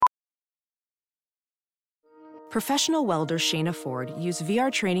Professional welder Shayna Ford used VR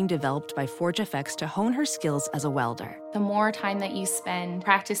training developed by ForgeFX to hone her skills as a welder. The more time that you spend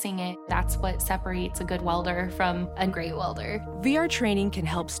practicing it, that's what separates a good welder from a great welder. VR training can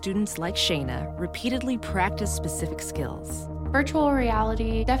help students like Shayna repeatedly practice specific skills. Virtual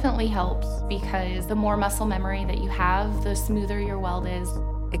reality definitely helps because the more muscle memory that you have, the smoother your weld is.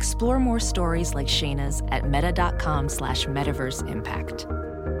 Explore more stories like Shayna's at meta.com/metaverseimpact.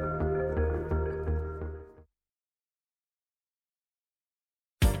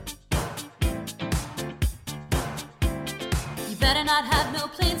 Better not have no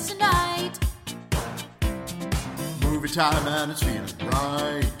plans tonight. Movie time and it's feeling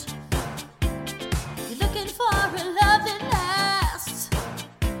right. You're looking for a love that lasts.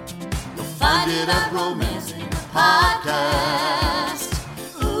 You'll find it at Romancing the Podcast.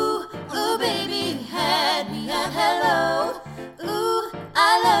 Ooh, ooh, baby, you had me at hello. Ooh,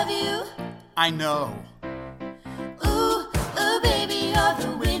 I love you. I know. Ooh, ooh, baby, you're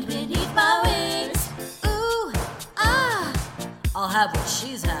the wind beneath my wings. Ooh, ah, I'll have what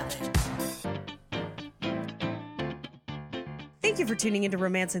she's having. Thank you for tuning into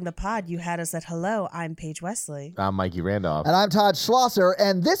Romancing the Pod. You had us at hello. I'm Paige Wesley. I'm Mikey Randolph. And I'm Todd Schlosser.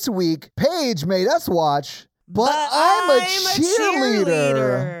 And this week, Paige made us watch But I'm a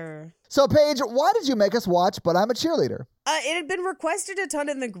Cheerleader. So, Paige, why did you make us watch But I'm a Cheerleader? It had been requested a ton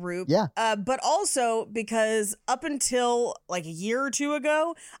in the group. Yeah. But also because up until like a year or two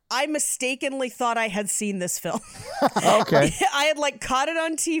ago, I mistakenly thought I had seen this film. Okay. I had like caught it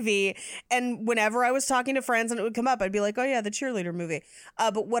on TV, and whenever I was talking to friends and it would come up, I'd be like, oh yeah, the cheerleader movie.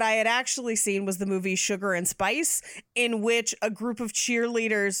 But what I had actually seen was the movie Sugar and Spice, in which a group of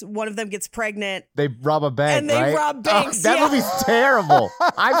cheerleaders, one of them gets pregnant. They rob a bank, And they right? rob banks, That yeah. movie's terrible.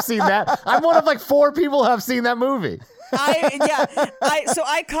 I've seen that. I'm one of like 4 people who have seen that movie. So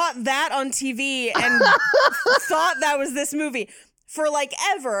I caught that on TV and thought that was this movie for like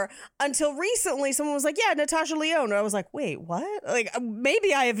ever, until recently someone was like, yeah, Natasha Lyonne. And I was like, wait, what? Like,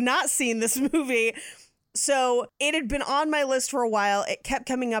 maybe I have not seen this movie. So it had been on my list for a while. It kept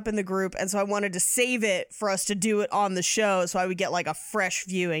coming up in the group. And so I wanted to save it for us to do it on the show so I would get like a fresh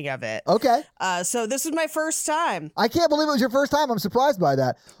viewing of it. Okay. So this was my first time. I can't believe it was your first time. I'm surprised by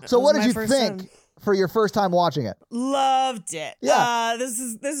that. So what did you think for your first time watching it? Loved it. Yeah. This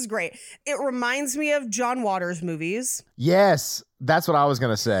is great. It reminds me of John Waters movies. Yes, that's what I was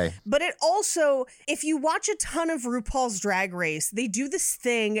going to say. But it also, if you watch a ton of RuPaul's Drag Race, they do this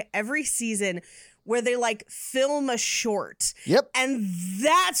thing every season where they like film a short. Yep. And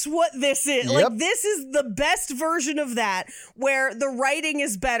that's what this is. Yep. Like, this is the best version of that, where the writing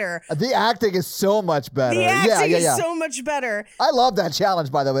is better. The acting is so much better. The acting yeah. is so much better. I love that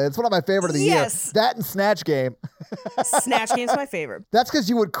challenge, by the way. It's one of my favorite of the year. Yes. That and Snatch Game. Snatch Game's my favorite. That's because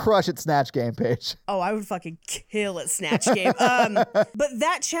you would crush at Snatch Game, Paige. Oh, I would fucking kill at Snatch Game. But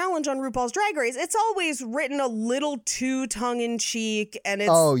that challenge on RuPaul's Drag Race, it's always written a little too tongue-in-cheek, and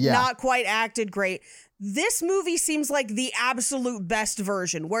it's not quite acted great. This movie seems like the absolute best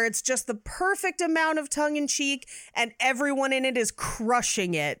version, where it's just the perfect amount of tongue-in-cheek and everyone in it is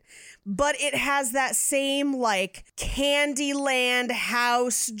crushing it. But it has that same like Candyland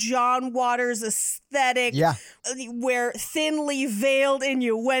house, John Waters aesthetic, where thinly veiled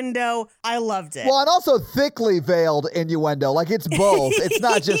innuendo. I loved it. Well, and also thickly veiled innuendo. Like, it's both. It's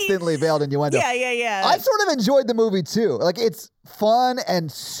not just thinly veiled innuendo. Yeah. I sort of enjoyed the movie too. Like, it's fun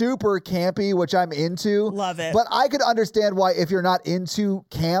and super campy, which I'm into. Love it. But I could understand why, if you're not into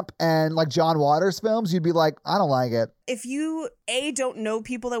camp and like John Waters films, you'd be like, I don't like it. If you, A, don't know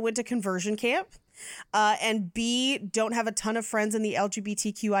people that went to conversion camp, and B, don't have a ton of friends in the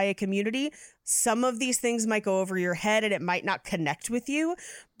LGBTQIA community, some of these things might go over your head and it might not connect with you.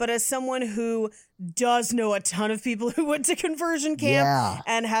 But as someone who does know a ton of people who went to conversion camp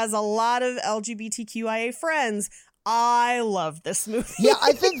and has a lot of LGBTQIA friends, I love this movie. Yeah,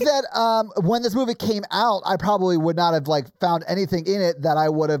 I think that when this movie came out, I probably would not have like found anything in it that I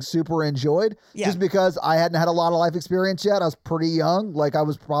would have super enjoyed. Yeah. Just because I hadn't had a lot of life experience yet. I was pretty young. Like, I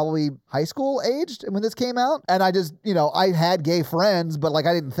was probably high school aged when this came out. And I just, I had gay friends, but like,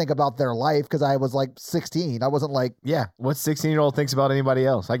 I didn't think about their life because I was like 16. I wasn't like... Yeah, what 16-year-old thinks about anybody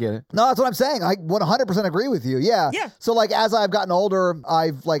else? I get it. No, that's what I'm saying. I 100% agree with you. Yeah. Yeah. So like, as I've gotten older,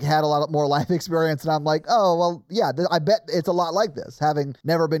 I've like had a lot more life experience, and I'm like, oh, well, yeah, I bet it's a lot like this, having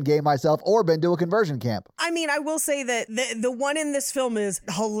never been gay myself or been to a conversion camp. I mean, I will say that the one in this film is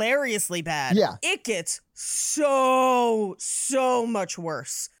hilariously bad. Yeah. It gets so much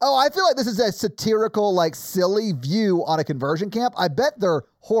worse. Oh, I feel like this is a satirical, like, silly view on a conversion camp. I bet they're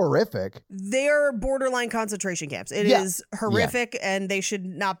horrific. They're borderline concentration camps. It is horrific, and they should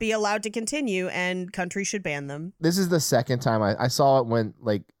not be allowed to continue, and countries should ban them. This is the second time I saw it when,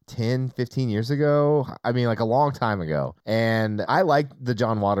 like, 10, 15 years ago. I mean, like a long time ago. And I like the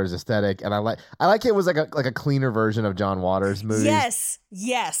John Waters aesthetic, and I like it was like a cleaner version of John Waters movies.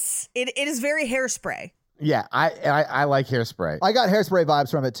 Yes. It is very Hairspray. Yeah, I like Hairspray. I got Hairspray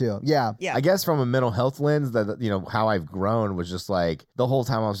vibes from it too. Yeah. I guess from a mental health lens, that, you know, how I've grown was just like, the whole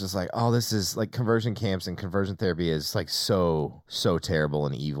time I was just like, oh, this is like conversion camps and conversion therapy is like so terrible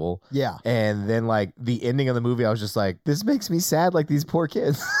and evil. Yeah. And then like the ending of the movie, I was just like, this makes me sad, like these poor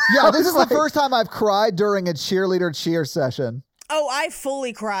kids. Yeah, this is the first time I've cried during a cheerleader cheer session. Oh, I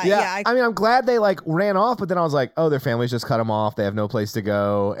fully cried. Yeah, I mean, I'm glad they like ran off, but then I was like, oh, their families just cut them off. They have no place to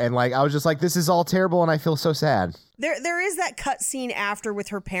go. And like, I was just like, this is all terrible, and I feel so sad. There is that cut scene after with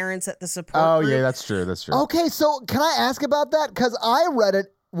her parents at the support group. Yeah, that's true. Okay, so can I ask about that? Because I read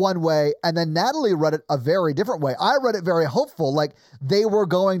it one way, and then Natalie read it a very different way. I read it very hopeful, like they were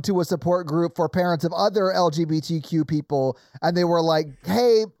going to a support group for parents of other LGBTQ people, and they were like,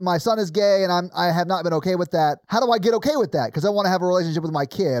 hey, my son is gay, and I have not been okay with that. How do I get okay with that? Because I want to have a relationship with my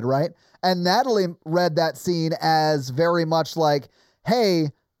kid, right? And Natalie read that scene as very much like,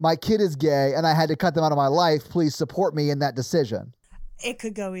 hey, my kid is gay, and I had to cut them out of my life. Please support me in that decision. It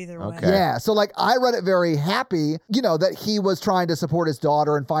could go either way. Okay. Yeah, so like I read it very happy, you know, that he was trying to support his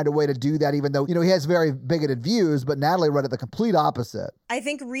daughter and find a way to do that, even though, you know, he has very bigoted views, but Natalie read it the complete opposite. I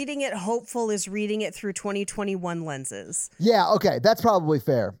think reading it hopeful is reading it through 2021 lenses. Yeah, okay, that's probably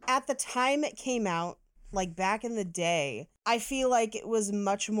fair. At the time it came out, like back in the day, I feel like it was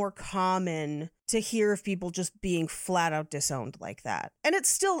much more common to hear of people just being flat out disowned like that. And it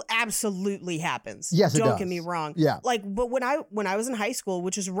still absolutely happens. Yes, it does. Don't get me wrong. Yeah. Like, but when I was in high school,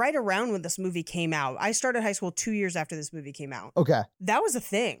 which is right around when this movie came out, I started high school 2 years after this movie came out. Okay. That was a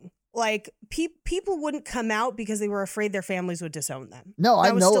thing. Like, people wouldn't come out because they were afraid their families would disown them. No, I know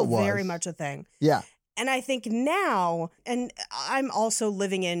it was. That was still very much a thing. Yeah. And I think now, and I'm also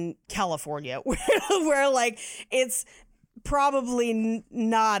living in California, where like it's probably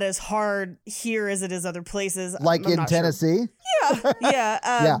not as hard here as it is other places. Like in Tennessee? Sure. Yeah.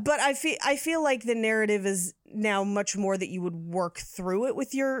 Yeah. But I feel like the narrative is now much more that you would work through it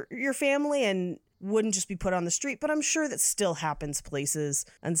with your family and wouldn't just be put on the street. But I'm sure that still happens places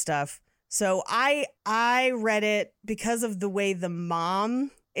and stuff. So I read it because of the way the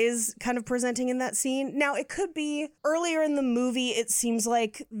mom is kind of presenting in that scene. Now, it could be earlier in the movie, it seems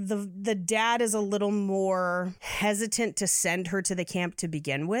like the dad is a little more hesitant to send her to the camp to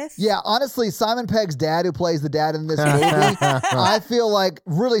begin with. Yeah, honestly, Simon Pegg's dad, who plays the dad in this movie, I feel like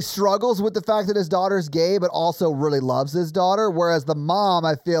really struggles with the fact that his daughter's gay, but also really loves his daughter, whereas the mom,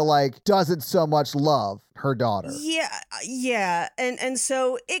 I feel like, doesn't so much love her daughter. Yeah. And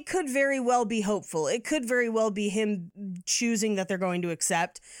so it could very well be hopeful. It could very well be him choosing that they're going to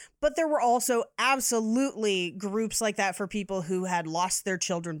accept. But there were also absolutely groups like that for people who had lost their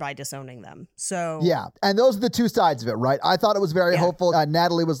children by disowning them. So yeah, and those are the two sides of it, right? I thought it was very hopeful.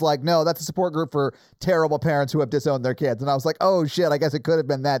 Natalie was like, no, that's a support group for terrible parents who have disowned their kids. And I was like, oh shit, I guess it could have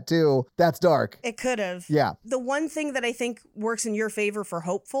been that too. That's dark. It could have. Yeah. The one thing that I think works in your favor for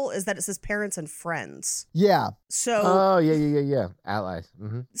hopeful is that it says parents and friends. Yeah. So oh yeah, allies.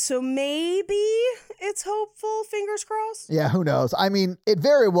 Mm-hmm. So maybe it's hopeful, fingers crossed. Yeah, who knows? I mean, it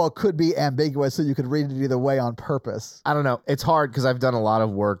very well could be ambiguous, so you could read it either way on purpose. I don't know. It's hard because I've done a lot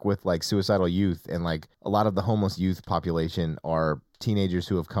of work with like suicidal youth, and like a lot of the homeless youth population are teenagers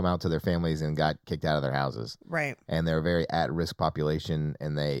who have come out to their families and got kicked out of their houses. Right. And they're a very at-risk population,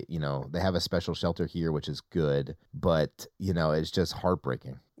 and they have a special shelter here, which is good, but it's just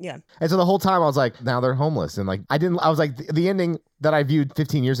heartbreaking. Yeah. And so the whole time I was like, now they're homeless. And like, I was like, the ending that I viewed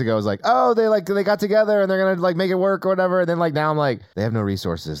 15 years ago was like, oh, they got together and they're going to like make it work or whatever. And then like, now I'm like, they have no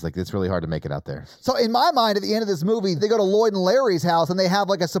resources. Like, it's really hard to make it out there. So in my mind, at the end of this movie, they go to Lloyd and Larry's house and they have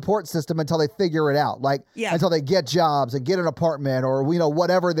like a support system until they figure it out. Like, until they get jobs and get an apartment or,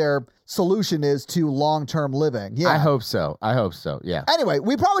 whatever their solution is to long-term living. Yeah. I hope so. Yeah. Anyway,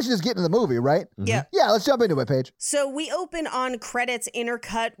 we probably should just get into the movie, right? Yeah. Yeah, let's jump into it, Paige. So we open on credits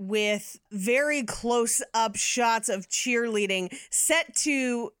intercut with very close-up shots of cheerleading set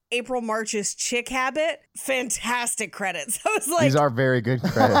to April March's Chick Habit. Fantastic credits. I was like, these are very good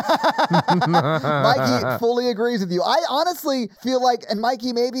credits. Mikey fully agrees with you. I honestly feel like, and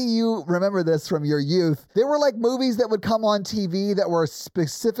Mikey, maybe you remember this from your youth, there were like movies that would come on TV that were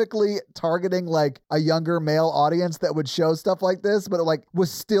specifically targeting like a younger male audience that would show stuff like this, but it like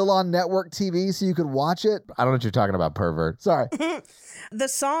was still on network TV so you could watch it. I don't know what you're talking about, pervert. Sorry. The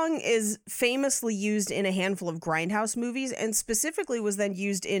song is famously used in a handful of Grindhouse movies and specifically was then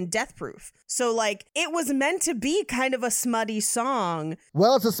used in Death Proof. So like it was meant to be kind of a smutty song.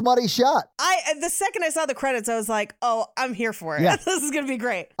 Well, it's a smutty shot. The second I saw the credits, I was like, oh, I'm here for it. Yeah. This is going to be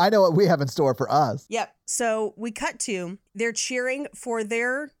great. I know what we have in store for us. Yep. So we cut to, they're cheering for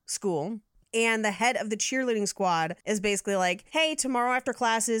their school. And the head of the cheerleading squad is basically like, hey, tomorrow after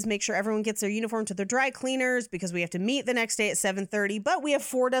classes, make sure everyone gets their uniform to their dry cleaners because we have to meet the next day at 7:30, but we have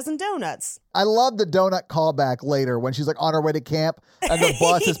 4 dozen donuts. I love the donut callback later when she's like on her way to camp and the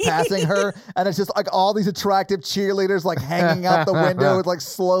bus is passing her and it's just like all these attractive cheerleaders like hanging out the window with like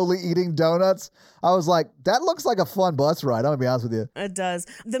slowly eating donuts. I was like, that looks like a fun bus ride. I'm gonna be honest with you. It does.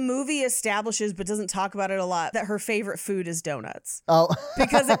 The movie establishes, but doesn't talk about it a lot, that her favorite food is donuts. Oh.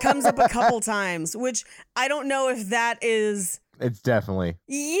 Because it comes up a couple times, which I don't know if that is... It's definitely.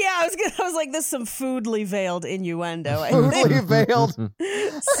 Yeah, I was like, this is some foodly veiled innuendo. Foodly veiled.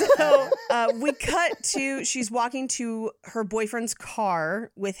 So we cut to, she's walking to her boyfriend's car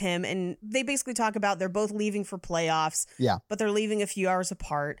with him, and they basically talk about they're both leaving for playoffs. Yeah. But they're leaving a few hours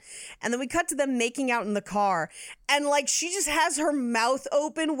apart. And then we cut to them making out in the car, and like she just has her mouth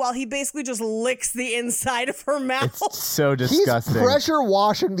open while he basically just licks the inside of her mouth. It's so disgusting. He's pressure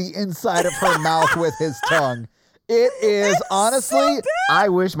washing the inside of her mouth with his tongue. It is honestly, so I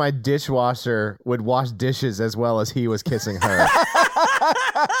wish my dishwasher would wash dishes as well as he was kissing her.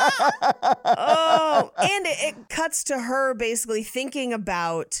 Oh, and it cuts to her basically thinking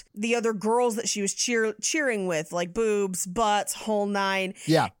about the other girls that she was cheering with, like boobs, butts, whole nine.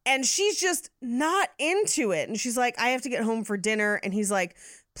 Yeah. And she's just not into it. And she's like, I have to get home for dinner. And he's like,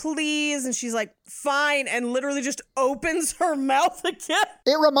 please. And she's like, fine. And literally just opens her mouth again.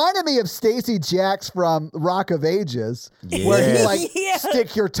 It reminded me of Stacey Jacks from Rock of Ages, where he like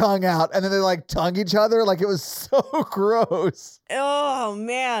stick your tongue out and then they like tongue each other. Like it was so gross. Oh,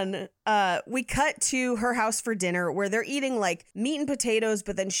 man. We cut to her house for dinner where they're eating like meat and potatoes,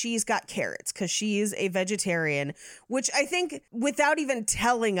 but then she's got carrots because she's a vegetarian, which I think without even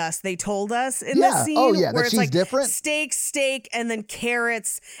telling us, they told us in this scene. Oh, yeah, where that it's she's like different. Steak, and then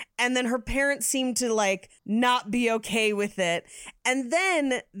carrots. And then her parents seem to like not be okay with it. And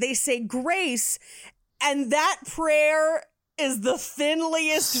then they say grace, and that prayer is the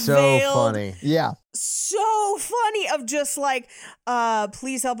thinliest veiled. So funny. Yeah. So funny of just like,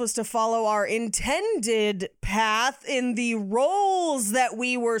 please help us to follow our intended path in the roles that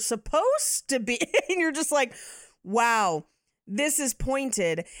we were supposed to be. And you're just like, wow, this is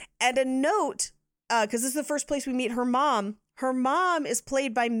pointed. And a note, because this is the first place we meet her mom. Her mom is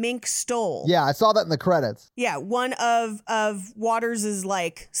played by Mink Stoll. Yeah, I saw that in the credits. Yeah, one of Waters'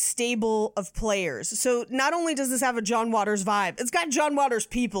 like stable of players. So not only does this have a John Waters vibe, it's got John Waters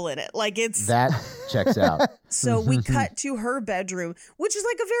people in it. Like it's That checks out. So we cut to her bedroom, which is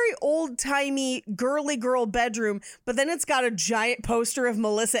like a very old-timey girly girl bedroom, but then it's got a giant poster of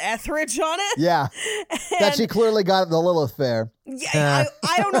Melissa Etheridge on it. Yeah. That she clearly got at the Lilith Fair. Yeah,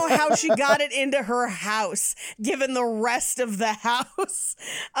 I don't know how she got it into her house, given the rest of the house.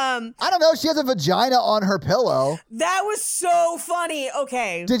 I don't know. She has a vagina on her pillow. That was so funny.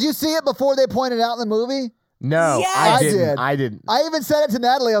 Okay. Did you see it before they pointed out in the movie? No, Yes! I didn't. I even said it to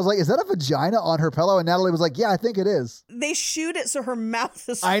Natalie. I was like, is that a vagina on her pillow? And Natalie was like, yeah, I think it is. They shoot it so her mouth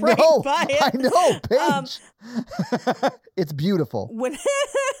is I right know. by it. I know, Paige. It's beautiful.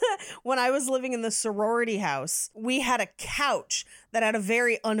 When I was living in the sorority house, we had a couch that had a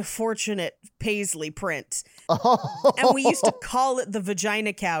very unfortunate paisley print. Oh. And we used to call it the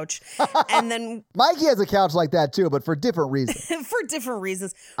vagina couch. And then Mikey has a couch like that too, but for different reasons. for different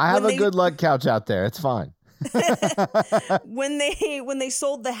reasons. I have a good luck couch out there. It's fine. When they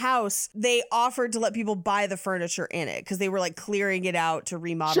sold the house, they offered to let people buy the furniture in it because they were like clearing it out to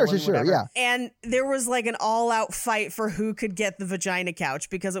remodel. Sure, yeah. And there was like an all-out fight for who could get the vagina couch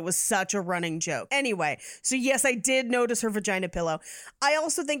because it was such a running joke. Anyway, so yes, I did notice her vagina pillow. I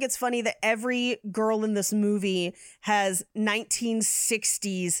also think it's funny that every girl in this movie has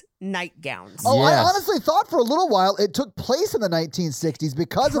 1960s nightgowns. Oh, Yes. I honestly thought for a little while it took place in the 1960s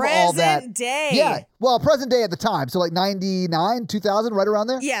because of all that. Present day. Yeah. Well, present day at the time. So like 99, 2000, right around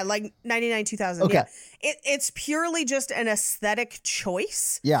there? Yeah, like 99, 2000. Okay. Yeah. It's purely just an aesthetic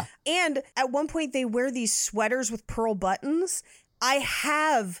choice. Yeah. And at one point, they wear these sweaters with pearl buttons. I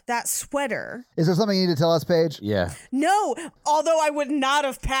have that sweater. Is there something you need to tell us, Paige? Yeah. No, although I would not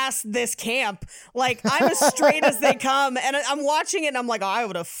have passed this camp. Like, I'm as straight as they come. And I'm watching it and I'm like, oh, I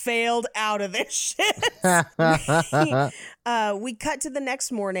would have failed out of this shit. We cut to the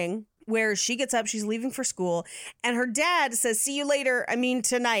next morning where she gets up, she's leaving for school, and her dad says, see you later. I mean,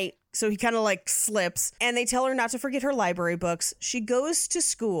 tonight. So he kind of like slips, and they tell her not to forget her library books. She goes to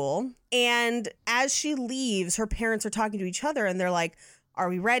school, and as she leaves, her parents are talking to each other, and they're like, are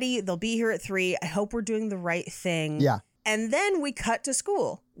we ready? They'll be here at 3. I hope we're doing the right thing. Yeah. And then we cut to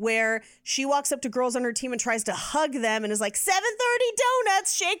school where she walks up to girls on her team and tries to hug them and is like, 7:30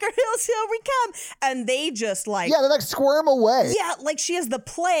 donuts, Shaker Hills, here we come. And they just like... Yeah, they like squirm away. Yeah, like she has the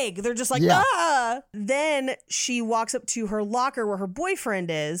plague. They're just like, Yeah. ah. Then she walks up to her locker where her boyfriend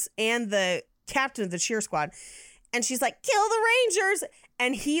is and the captain of the cheer squad. And she's like, kill the Rangers.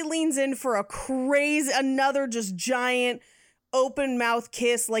 And he leans in for another just giant open mouth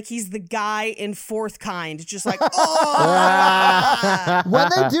kiss like he's the guy in Fourth Kind. Just like, oh. When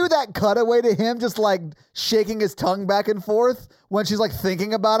they do that cutaway to him just like shaking his tongue back and forth when she's like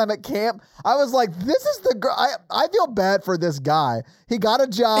thinking about him at camp, I was like, this is the girl. I feel bad for this guy. He got a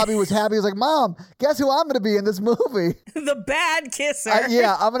job. He was happy. He was like, Mom, guess who I'm going to be in this movie? The bad kisser.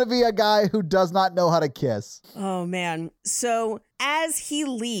 Yeah, I'm going to be a guy who does not know how to kiss. Oh, man. So as he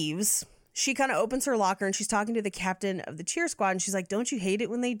leaves, she kind of opens her locker and she's talking to the captain of the cheer squad. And she's like, don't you hate it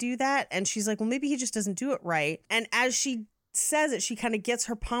when they do that? And she's like, well, maybe he just doesn't do it right. And as she says it, she kind of gets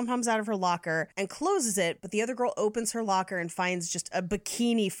her pom-poms out of her locker and closes it. But the other girl opens her locker and finds just a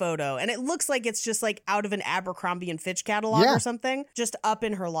bikini photo. And it looks like it's just like out of an Abercrombie and Fitch catalog or something, just up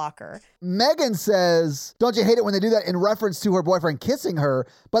in her locker. Megan says, don't you hate it when they do that in reference to her boyfriend kissing her?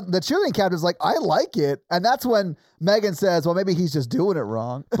 But the cheerleading captain's like, I like it. And that's when Megan says, well, maybe he's just doing it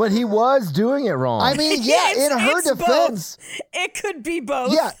wrong. But he was doing it wrong. I mean, yeah, in her defense. Both. It could be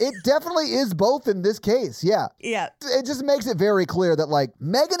both. Yeah, it definitely is both in this case. Yeah. Yeah. It just makes it very clear that, like,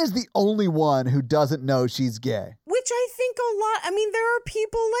 Megan is the only one who doesn't know she's gay. Which I think a lot, I mean, there are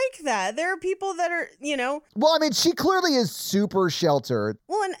people like that. There are people that are, you know. Well, I mean, she clearly is super sheltered.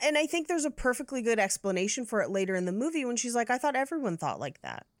 Well, and I think there's a perfectly good explanation for it later in the movie when she's like, I thought everyone thought like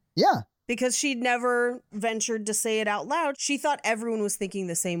that. Yeah. Because she'd never ventured to say it out loud. She thought everyone was thinking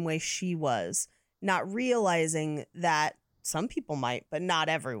the same way she was, not realizing that some people might, but not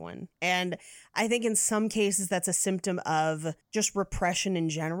everyone. And I think in some cases that's a symptom of just repression in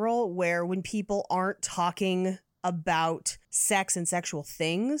general, where when people aren't talking about sex and sexual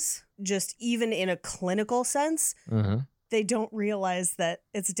things, just even in a clinical sense, they don't realize that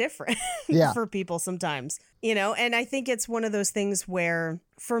it's different for people sometimes, you know? And I think it's one of those things where,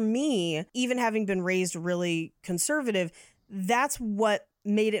 for me, even having been raised really conservative, that's what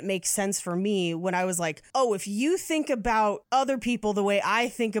made it make sense for me when I was like, oh, if you think about other people the way I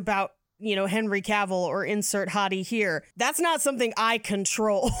think about, you know, Henry Cavill or insert hottie here, that's not something I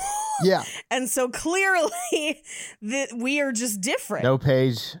control. Yeah. And so clearly that we are just different. No,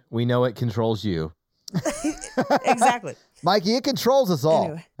 Paige, we know it controls you. Exactly. Mikey, it controls us all.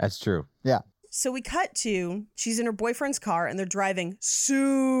 Anyway. That's true. Yeah. So we cut to, she's in her boyfriend's car and they're driving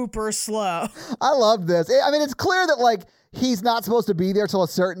super slow. I love this. I mein, it's clear that, like, he's not supposed to be there till a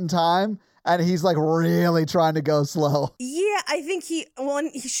certain time, and he's, like, really trying to go slow. Yeah, I think he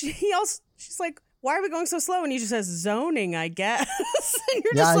also, she's like, why are we going so slow? And he just says zoning, I guess. And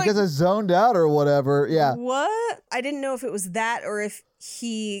you're just like, because it's zoned out or whatever. Yeah. What? I didn't know if it was that or if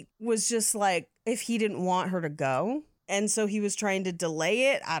he was just like, if he didn't want her to go. And so he was trying to delay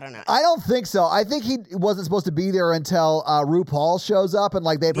it. I don't know. I don't think so. I think he wasn't supposed to be there until RuPaul shows up and,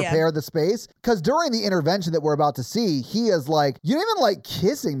 like, they prepare the space. Because during the intervention that we're about to see, he is like, you didn't even like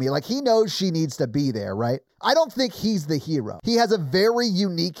kissing me. Like, he knows she needs to be there, right? I don't think he's the hero. He has a very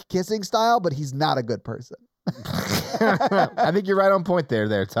unique kissing style, but he's not a good person. I think you're right on point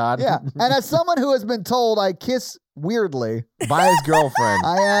there, Todd. Yeah. And as someone who has been told I kiss weirdly by his girlfriend,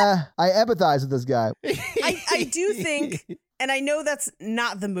 I empathize with this guy. I do think, and I know that's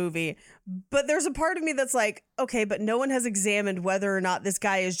not the movie, but there's a part of me that's like, okay, but no one has examined whether or not this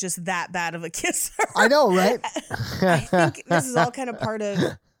guy is just that bad of a kisser. I know, right? I think this is all kind of part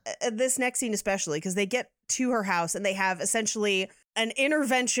of this next scene, especially because they get to her house and they have essentially an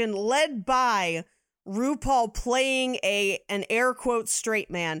intervention led by RuPaul playing an air quote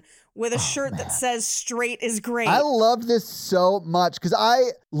straight man with a shirt that says straight is great. I loved this so much because I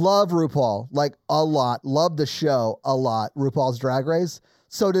love RuPaul like a lot. Love the show a lot, RuPaul's Drag Race.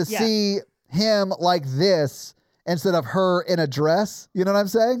 So to see him like this instead of her in a dress, you know what I'm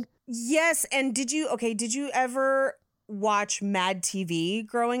saying? Yes. And did you ever watch Mad TV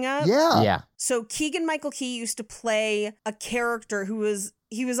growing up? Yeah. Yeah. So Keegan-Michael Key used to play a character who was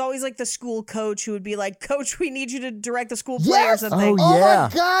always like the school coach who would be like, Coach, we need you to direct the school play or something. Oh, yeah.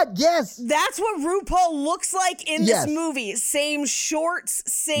 My God, yes. That's what RuPaul looks like in this movie. Same shorts,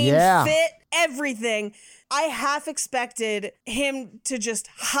 same fit, everything. I half expected him to just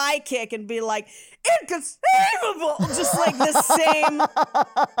high kick and be like, inconceivable, just like the same.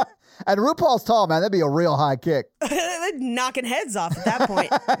 And RuPaul's tall, man. That'd be a real high kick. Knocking heads off at that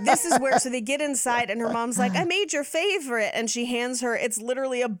point. This is where, so they get inside and her mom's like, I made your favorite. And she hands her, it's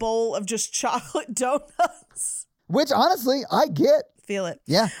literally a bowl of just chocolate donuts. Which honestly, I get. Feel it.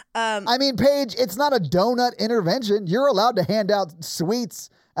 Yeah. I mean, Paige, it's not a donut intervention. You're allowed to hand out sweets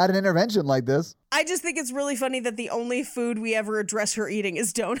at an intervention like this. I just think it's really funny that the only food we ever address her eating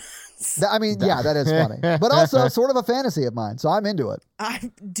is donuts. I mean, yeah, that is funny. But also sort of a fantasy of mine, so I'm into it.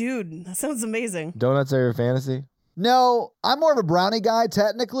 Dude, that sounds amazing. Donuts are your fantasy? No, I'm more of a brownie guy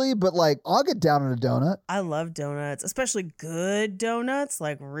technically, but like I'll get down on a donut. I love donuts, especially good donuts,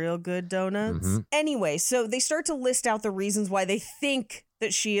 like real good donuts. Mm-hmm. Anyway, so they start to list out the reasons why they think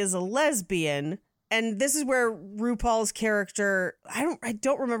that she is a lesbian. And this is where RuPaul's character, I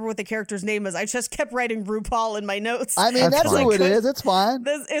don't remember what the character's name is. I just kept writing RuPaul in my notes. I mean, that's who it is. It's fine.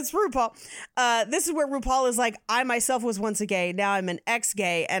 It's RuPaul. This is where RuPaul is like, I myself was once a gay. Now I'm an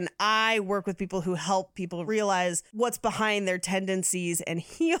ex-gay. And I work with people who help people realize what's behind their tendencies and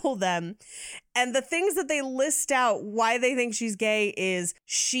heal them. And the things that they list out why they think she's gay is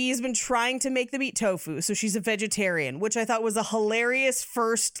she's been trying to make them eat tofu. So she's a vegetarian, which I thought was a hilarious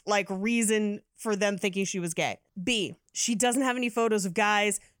first reason for them thinking she was gay. B, she doesn't have any photos of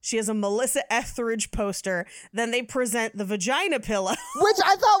guys. She has a Melissa Etheridge poster. Then they present the vagina pillow. Which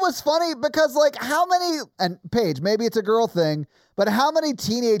I thought was funny because how many, and Paige, maybe it's a girl thing, but how many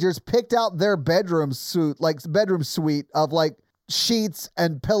teenagers picked out their bedroom suite of sheets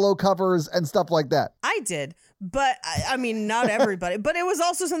and pillow covers and stuff like that? I did. But I mean, not everybody. But it was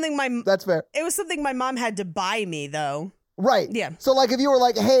also something That's fair. It was something my mom had to buy me though. Right. Yeah. So if you were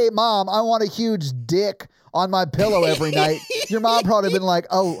like, hey, Mom, I want a huge dick on my pillow every night, your mom probably been like,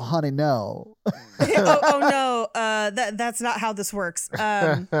 oh, honey, no. no. That's not how this works.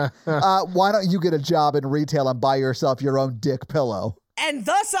 Why don't you get a job in retail and buy yourself your own dick pillow? And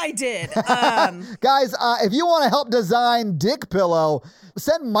thus I did. Guys, if you want to help design dick pillow,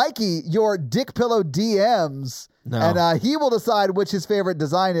 send Mikey your dick pillow DMs. No. And he will decide which his favorite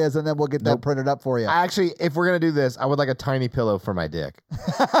design is, and then we'll get that printed up for you. Actually, if we're going to do this, I would like a tiny pillow for my dick.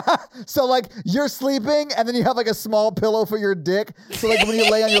 So, you're sleeping, and then you have, a small pillow for your dick. So, when you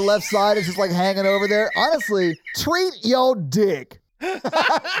lay on your left side, it's just, hanging over there. Honestly, treat your dick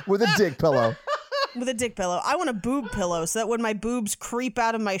with a dick pillow. With a dick pillow. I want a boob pillow so that when my boobs creep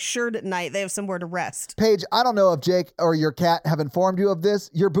out of my shirt at night, they have somewhere to rest. Paige, I don't know if Jake or your cat have informed you of this.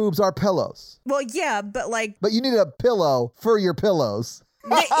 Your boobs are pillows. Well, yeah, but But you need a pillow for your pillows.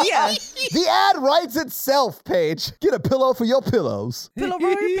 Yeah. The ad writes itself, Paige. Get a pillow for your pillows. Pillow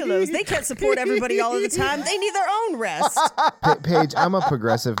for your pillows. They can't support everybody all of the time. They need their own rest. Paige, I'm a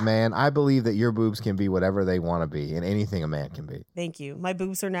progressive man. I believe that your boobs can be whatever they want to be and anything a man can be. Thank you. My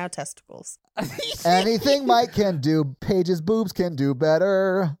boobs are now testicles. Anything Mike can do, Paige's boobs can do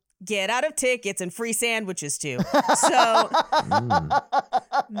better. Get out of tickets and free sandwiches too. So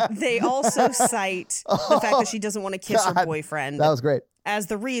they also cite the fact that she doesn't want to kiss her boyfriend. That was great. As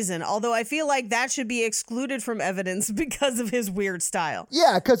the reason, although I feel like that should be excluded from evidence because of his weird style.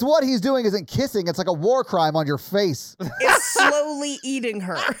 Yeah, because what he's doing isn't kissing. It's like a war crime on your face. It's slowly eating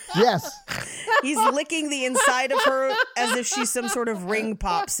her. Yes. He's licking the inside of her as if she's some sort of ring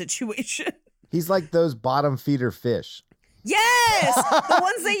pop situation. He's like those bottom feeder fish. Yes! The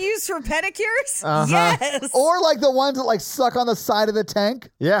ones they use for pedicures? Uh-huh. Yes! Or the ones that suck on the side of the tank?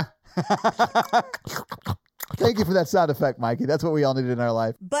 Yeah. Thank you for that sound effect, Mikey. That's what we all needed in our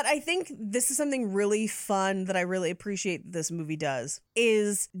life. But I think this is something really fun that I really appreciate that this movie does,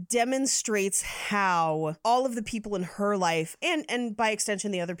 is demonstrates how all of the people in her life, and by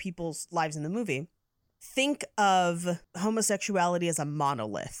extension the other people's lives in the movie, think of homosexuality as a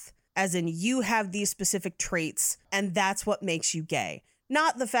monolith. As in, you have these specific traits, and that's what makes you gay.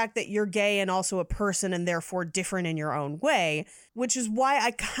 not the fact that you're gay and also a person and therefore different in your own way, which is why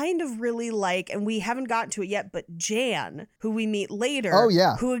I kind of really like, and we haven't gotten to it yet, but Jan, who we meet later,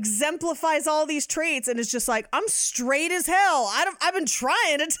 who exemplifies all these traits and is just like, I'm straight as hell. I've been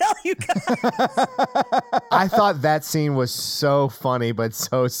trying to tell you guys. I thought that scene was so funny, but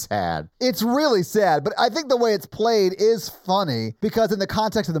so sad. It's really sad, but I think the way it's played is funny because in the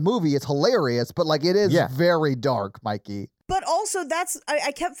context of the movie, it's hilarious, but like it is very dark, Mikey. But also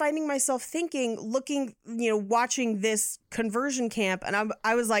I kept finding myself thinking, looking, watching this conversion camp, and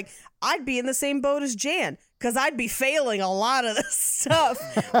I was like, I'd be in the same boat as Jan, because I'd be failing a lot of this stuff,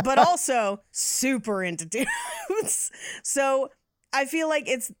 but also super into dudes. So I feel like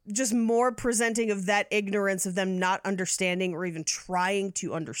it's just more presenting of that ignorance of them not understanding or even trying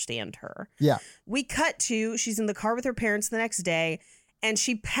to understand her. Yeah. We cut to, she's in the car with her parents the next day, and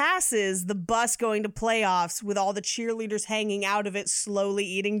she passes the bus going to playoffs with all the cheerleaders hanging out of it, slowly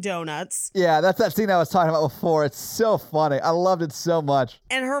eating donuts. Yeah, that's that scene I was talking about before. It's so funny. I loved it so much.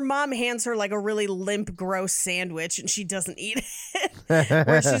 And her mom hands her like a really limp, gross sandwich, and she doesn't eat it.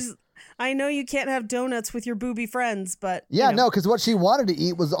 Where she's, I know you can't have donuts with your booby friends, but... Yeah, no, because what she wanted to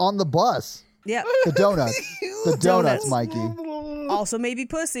eat was on the bus. Yeah. The donuts. The donuts, Mikey. Also maybe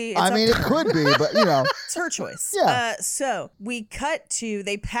pussy. It could be, but it's her choice. Yeah. So we cut to,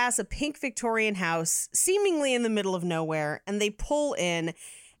 they pass a pink Victorian house, seemingly in the middle of nowhere, and they pull in.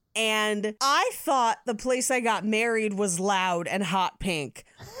 And I thought the place I got married was loud and hot pink.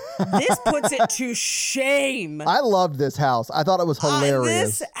 This puts it to shame. I loved this house. I thought it was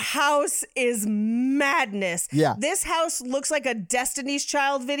hilarious. This house is madness. Yeah. This house looks like a Destiny's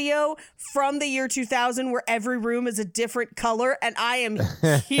Child video from the year 2000 where every room is a different color, and I am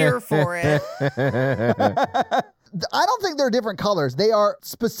here for it. I don't think they're different colors. They are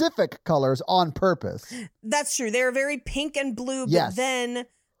specific colors on purpose. That's true. They're very pink and blue, but then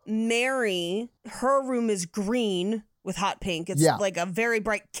Mary, her room is green with hot pink. It's like a very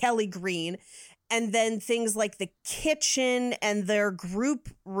bright Kelly green. And then things like the kitchen and their group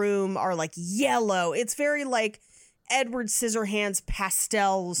room are like yellow. It's very like Edward Scissorhands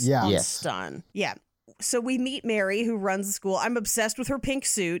pastels on stun. Yeah. So we meet Mary, who runs the school. I'm obsessed with her pink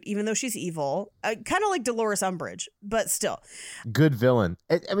suit, even though she's evil. Kind of like Dolores Umbridge, but still. Good villain.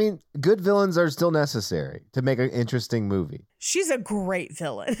 I mean, good villains are still necessary to make an interesting movie. She's a great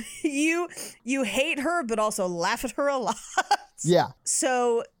villain. You hate her, but also laugh at her a lot. Yeah.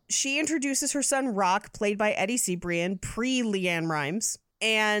 So she introduces her son, Rock, played by Eddie Cibrian, pre-Leanne Rimes.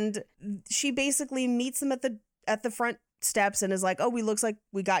 And she basically meets him at the front steps and is like, oh, looks like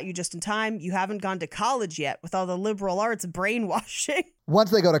we got you just in time. You haven't gone to college yet with all the liberal arts brainwashing. Once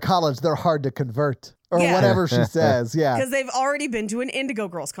they go to college, they're hard to convert or whatever she says. Yeah. Because they've already been to an Indigo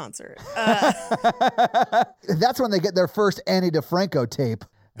Girls concert. That's when they get their first Annie DeFranco tape.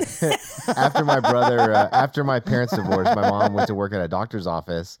 After my parents divorced, my mom went to work at a doctor's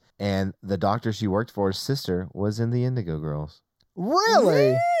office, and the doctor she worked for's sister was in the Indigo Girls.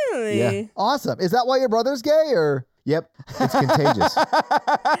 Really? Yeah. Awesome. Is that why your brother's gay or? Yep, it's contagious.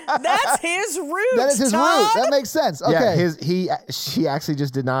 That's his root. That is his root. That makes sense. Okay. Yeah, she actually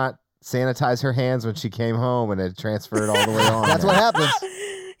just did not sanitize her hands when she came home, and it transferred all the way on. That's what happens.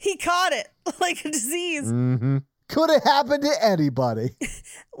 He caught it like a disease. Mm-hmm. Could have happened to anybody.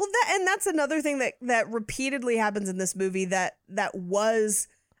 Well, that's another thing that repeatedly happens in this movie that was,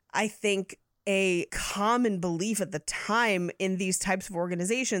 I think, a common belief at the time in these types of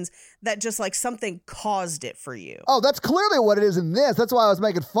organizations, that just like something caused it for you. Oh, that's clearly what it is in this. That's why I was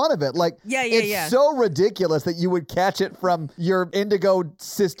making fun of it. Like, it's so ridiculous that you would catch it from your Indigo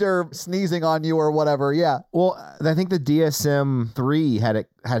sister sneezing on you or whatever. Yeah. Well, I think the DSM-3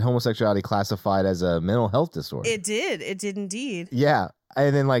 had homosexuality classified as a mental health disorder. It did indeed. Yeah.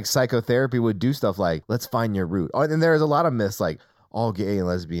 And then like psychotherapy would do stuff like, let's find your root. Oh, and there's a lot of myths like, all gay and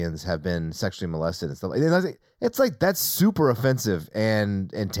lesbians have been sexually molested and stuff. It's like, that's super offensive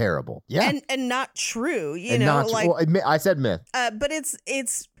and terrible. Yeah. And not true, you know, like, well, I said myth. But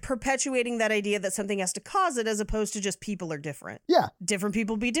it's perpetuating that idea that something has to cause it, as opposed to just people are different. Yeah. Different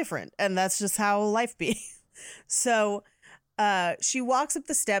people be different. And that's just how life be. So she walks up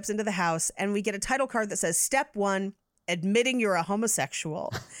the steps into the house, and we get a title card that says, Step 1, admitting you're a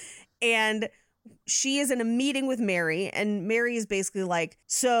homosexual. And she is in a meeting with Mary, and Mary is basically like,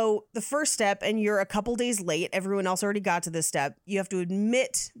 so the first step, and you're a couple days late, everyone else already got to this step, you have to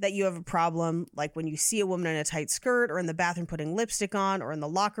admit that you have a problem, like when you see a woman in a tight skirt, or in the bathroom putting lipstick on, or in the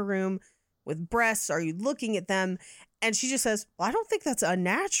locker room with breasts, are you looking at them? And she just says, well, I don't think that's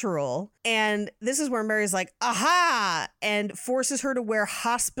unnatural. And this is where Mary's like, aha, and forces her to wear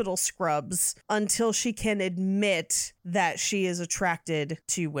hospital scrubs until she can admit that she is attracted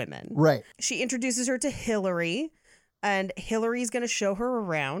to women. Right. She introduces her to Hillary, and Hillary's going to show her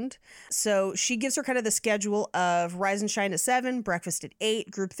around. So she gives her kind of the schedule of rise and shine at 7, breakfast at 8,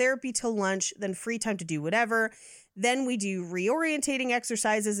 group therapy till lunch, then free time to do whatever. Then we do reorientating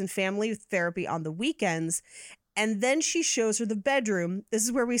exercises and family therapy on the weekends. And then she shows her the bedroom. This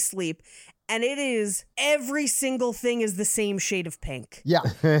is where we sleep. And it is, every single thing is the same shade of pink. Yeah.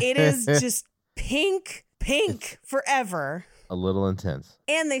 It is just pink forever. A little intense.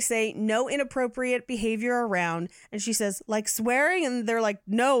 And they say no inappropriate behavior around. And she says, like swearing? And they're like,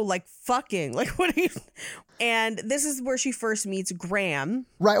 no, like fucking. Like, what are you? And this is where she first meets Graham.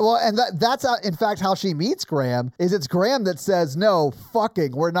 Right. Well, and that's in fact how she meets Graham. Is it's Graham that says, no,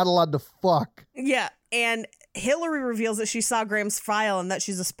 fucking. We're not allowed to fuck. Yeah. And Hillary reveals that she saw Graham's file and that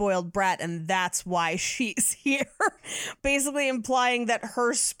she's a spoiled brat, and that's why she's here. Basically implying that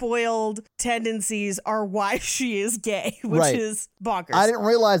her spoiled tendencies are why she is gay, which is bonkers. I didn't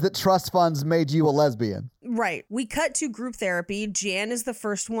realize that trust funds made you a lesbian. Right. We cut to group therapy. Jan is the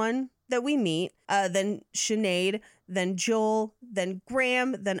first one that we meet, then Sinead, then Joel, then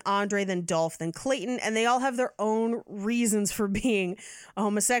Graham, then Andre, then Dolph, then Clayton, and they all have their own reasons for being a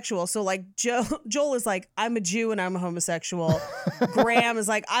homosexual. So like Joel is like, I'm a Jew and I'm a homosexual. Graham is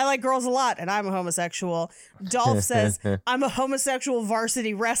like, I like girls a lot and I'm a homosexual. Dolph says, I'm a homosexual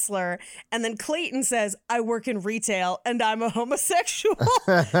varsity wrestler. And then Clayton says, I work in retail and I'm a homosexual.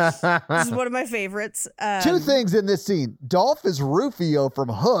 This is one of my favorites. Two things in this scene. Dolph is Rufio from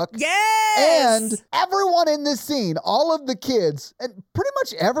Hook. Yes! And everyone in this scene, all of the kids, and pretty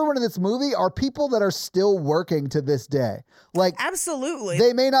much everyone in this movie are people that are still working to this day. Like, absolutely.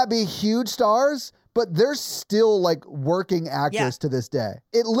 They may not be huge stars, but they're still like working actors to this day.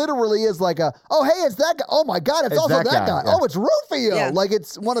 It literally is like oh, hey, it's that guy. Oh my God, it's also that guy. Yeah. Oh, it's Rufio. Yeah. Like,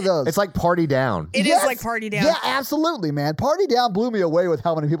 it's one of those. It's like Party Down. It is like Party Down. Yeah, absolutely, man. Party Down blew me away with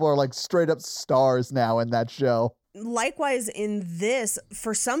how many people are like straight up stars now in that show. Likewise, in this,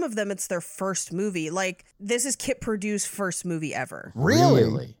 for some of them, it's their first movie. Like, this is Kip Purdue's first movie ever.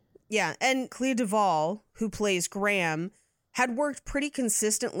 Really? Yeah, and Clea Duvall, who plays Graham, had worked pretty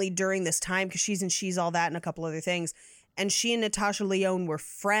consistently during this time because she's in She's All That and a couple other things. And she and Natasha Lyonne were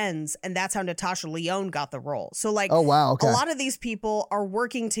friends, and that's how Natasha Lyonne got the role. So, like, oh, wow, okay. A lot of these people are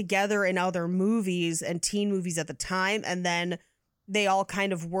working together in other movies and teen movies at the time, and then they all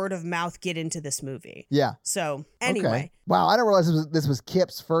kind of word of mouth get into this movie. Yeah. So anyway. Okay. Wow, I didn't realize this was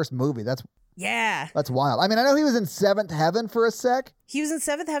Kip's first movie. That's wild. I mean, I know he was in Seventh Heaven for a sec. He was in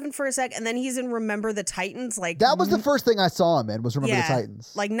Seventh Heaven for a sec, and then he's in Remember the Titans. Like, that was the first thing I saw him in, was Remember the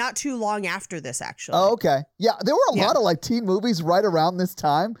Titans. Like, not too long after this, actually. Oh, okay. Yeah, there were a lot of like teen movies right around this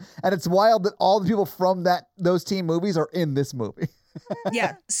time, and it's wild that all the people from those teen movies are in this movie.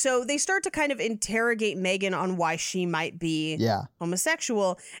 Yeah. So they start to kind of interrogate Megan on why she might be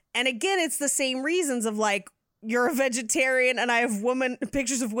homosexual. And again, it's the same reasons of like, you're a vegetarian and I have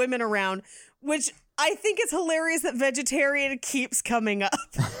pictures of women around, which I think it's hilarious that vegetarian keeps coming up.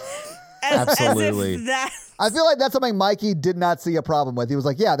 Absolutely. As if that... I feel like that's something Mikey did not see a problem with. He was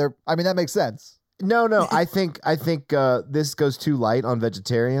like, yeah, that makes sense. No. I think this goes too light on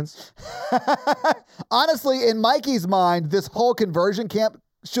vegetarians. Honestly, in Mikey's mind, this whole conversion camp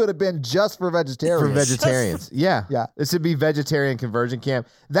should have been just for vegetarians. For vegetarians, yeah. Yeah. This would be vegetarian conversion camp.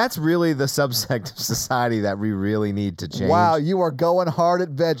 That's really the subsect of society that we really need to change. Wow, you are going hard at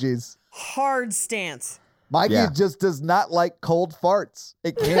veggies. Hard stance. Mikey just does not like cold farts.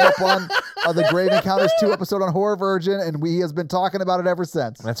 It came up on the Grave Encounters 2 episode on Horror Virgin, and he has been talking about it ever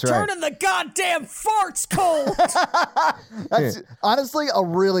since. That's right. Turning the goddamn farts cold. That's honestly a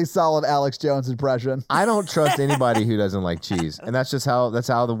really solid Alex Jones impression. I don't trust anybody who doesn't like cheese, and that's how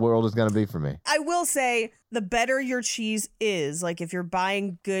the world is going to be for me. I will say, the better your cheese is, like if you're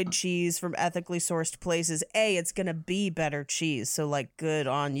buying good cheese from ethically sourced places, it's going to be better cheese. So like, good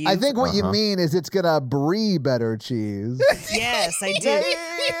on you. I think what you mean is it's going to brie better cheese. Yes, I did.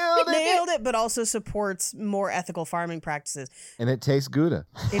 Nailed it, but also supports more ethical farming practices. And it tastes Gouda.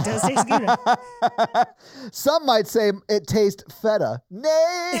 It does taste Gouda. Some might say it tastes feta.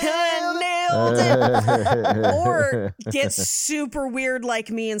 Nailed it. Or get super weird like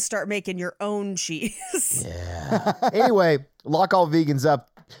me and start making your own cheese. Yeah. Anyway, lock all vegans up.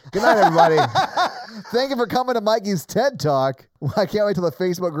 Good night, everybody. Thank you for coming to Mikey's TED Talk. I can't wait till the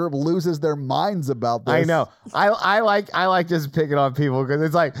Facebook group loses their minds about this. I know. I like just picking on people because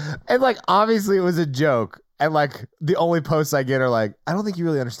it's like obviously it was a joke. And like the only posts I get are like, I don't think you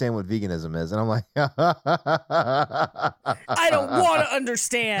really understand what veganism is. And I'm like, I don't want to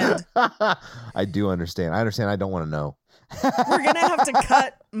understand. I do understand. I understand. I don't want to know. We're going to have to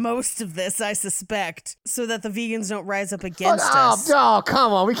cut most of this, I suspect, so that the vegans don't rise up against us. Oh,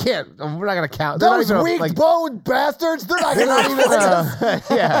 come on. We can't. We're not going to count. Those weak-boned bastards, they're not going to even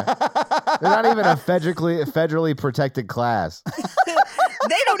yeah. They're not even a federally protected class.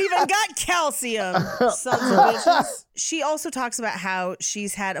 They don't even got calcium, sons of bitches. She also talks about how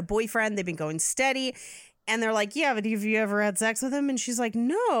she's had a boyfriend. They've been going steady. And they're like, yeah, but have you ever had sex with him? And she's like,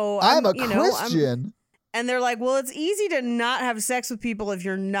 no. I'm a Christian. And they're like, well, it's easy to not have sex with people if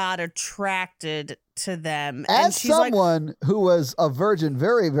you're not attracted to them. As someone who was a virgin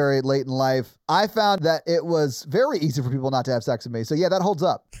very, very late in life, I found that it was very easy for people not to have sex with me. So yeah, that holds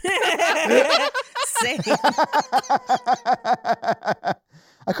up. Same.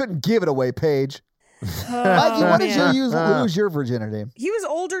 I couldn't give it away, Paige. Mikey, when did you lose your virginity? He was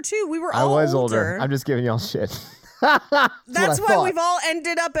older too. We were I all was older. I'm just giving y'all shit. That's why we've all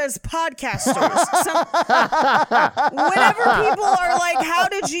ended up as podcasters. Whenever people are like, how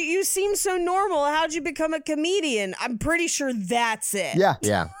did you seem so normal? How'd you become a comedian? I'm pretty sure that's it. Yeah.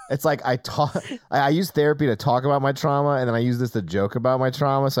 Yeah. It's like I use therapy to talk about my trauma, and then I use this to joke about my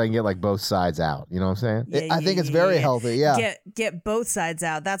trauma so I can get like both sides out. You know what I'm saying? I think it's very healthy. Yeah. Get both sides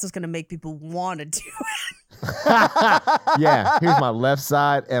out. That's what's going to make people want to do it. Yeah, here's my left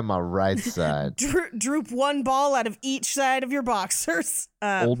side and my right side. Droop one ball out of each side of your boxers.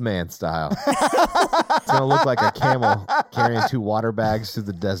 Old man style. It's going to look like a camel carrying 2 water bags through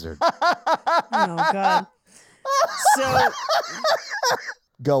the desert. Oh, God. So...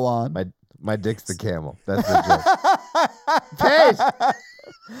 Go on. My dick's the camel. That's the joke. Paige!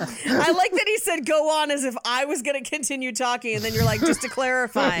 I like that he said go on as if I was going to continue talking, and then you're like, just to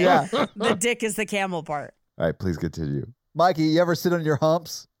clarify, the dick is the camel part. All right, please continue. Mikey, you ever sit on your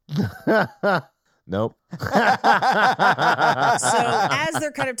humps? Nope. So as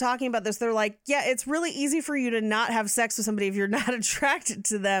they're kind of talking about this, they're like, yeah, it's really easy for you to not have sex with somebody if you're not attracted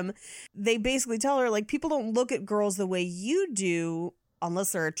to them. They basically tell her, like, people don't look at girls the way you do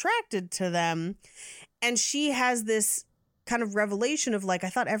unless they're attracted to them. And she has this kind of revelation of like, I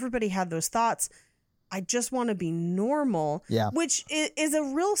thought everybody had those thoughts. I just want to be normal. Yeah. Which is a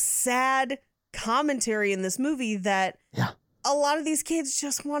real sad commentary in this movie that a lot of these kids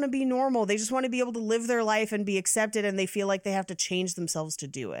just want to be normal. They just want to be able to live their life and be accepted, and they feel like they have to change themselves to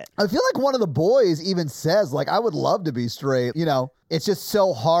do it. I feel like one of the boys even says, like, I would love to be straight. You know, it's just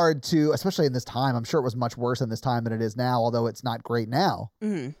so hard to, especially in this time. I'm sure it was much worse in this time than it is now, although it's not great now.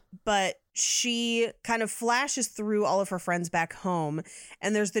 Mm-hmm. But she kind of flashes through all of her friends back home,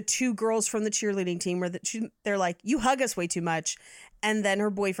 and there's the 2 girls from the cheerleading team where they're like, you hug us way too much. And then her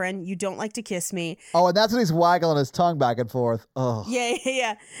boyfriend, you don't like to kiss me. Oh, and that's when he's waggling his tongue back and forth. Oh.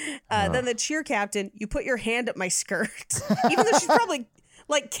 Yeah. Then the cheer captain, you put your hand up my skirt. Even though she's probably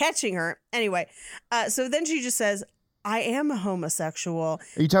like catching her. Anyway, so then she just says, I am a homosexual.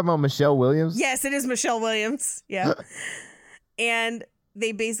 Are you talking about Michelle Williams? Yes, it is Michelle Williams. Yeah. And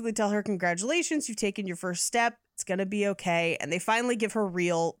they basically tell her, congratulations, you've taken your first step. It's going to be okay. And they finally give her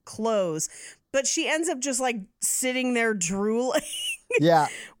real clothes. But she ends up just like sitting there drooling. Yeah.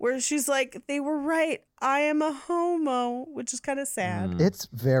 Where she's like, they were right. I am a homo, which is kind of sad. It's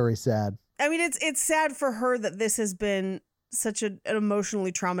very sad. I mean, it's sad for her that this has been such an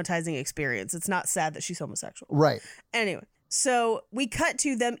emotionally traumatizing experience. It's not sad that she's homosexual. Right. Anyway. So we cut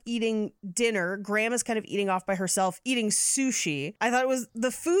to them eating dinner. Graham is kind of eating off by herself, eating sushi. I thought it was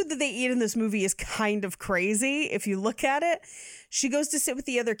the food that they eat in this movie is kind of crazy if you look at it. She goes to sit with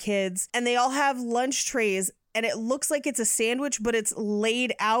the other kids and they all have lunch trays and it looks like it's a sandwich, but it's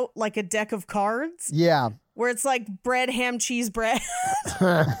laid out like a deck of cards. Yeah. Where it's like bread, ham, cheese, bread.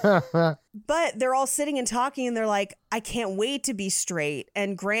 But they're all sitting and talking and they're like, I can't wait to be straight.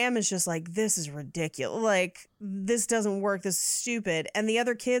 And Graham is just like, this is ridiculous. Like, this doesn't work. This is stupid. And the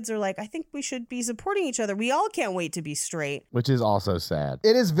other kids are like, I think we should be supporting each other. We all can't wait to be straight. Which is also sad.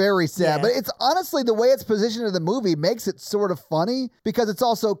 It is very sad. Yeah. But it's honestly, the way it's positioned in the movie makes it sort of funny because it's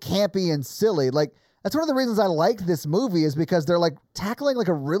also campy and silly. Like, that's one of the reasons I like this movie is because they're like tackling like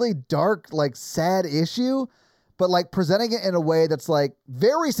a really dark, like sad issue, but like presenting it in a way that's like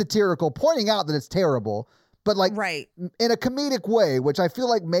very satirical, pointing out that it's terrible, but like in a comedic way, which I feel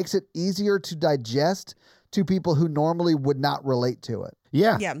like makes it easier to digest to people who normally would not relate to it.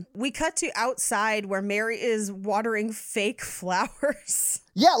 Yeah. Yeah. We cut to outside where Mary is watering fake flowers.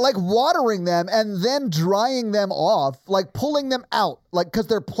 Yeah, like watering them and then drying them off, like pulling them out, like because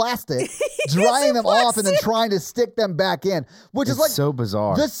they're plastic, drying them off and then trying to stick them back in, which is like so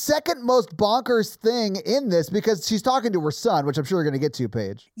bizarre. The second most bonkers thing in this, because she's talking to her son, which I'm sure you're going to get to,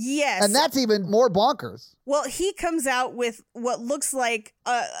 Paige. Yes. And that's even more bonkers. Well, he comes out with what looks like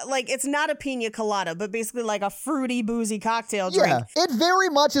it's not a pina colada, but basically like a fruity, boozy cocktail drink. Yeah, it very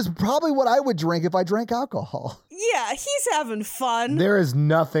much is probably what I would drink if I drank alcohol. Yeah, he's having fun. There is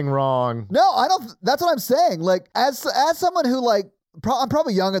nothing wrong. No, I don't. That's what I'm saying. Like, as someone who like, I'm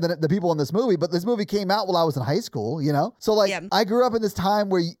probably younger than the people in this movie, but this movie came out while I was in high school, you know? So, like, Yeah. I grew up in this time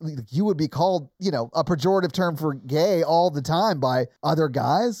where you would be called, you know, a pejorative term for gay all the time by other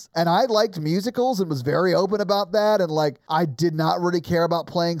guys. And I liked musicals and was very open about that. And, like, I did not really care about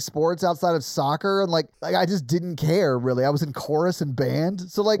playing sports outside of soccer. And, like I just didn't care, really. I was in chorus and band.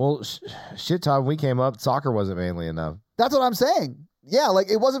 So, like... Well, shit, Todd, when we came up, soccer wasn't manly enough. That's what I'm saying. Yeah, like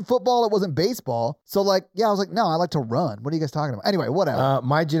it wasn't football, it wasn't baseball. So like, yeah, I was like, no, I like to run. What are you guys talking about? Anyway, whatever.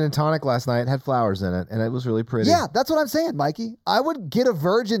 My gin and tonic last night had flowers in it, and it was really pretty. Yeah, that's what I'm saying, Mikey. I would get a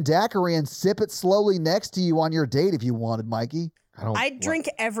virgin daiquiri and sip it slowly next to you on your date if you wanted, Mikey. I'd drink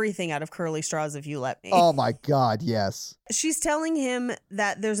everything out of curly straws if you let me. Oh my God, yes. She's telling him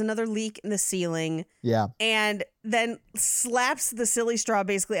that there's another leak in the ceiling. Yeah. And then slaps the silly straw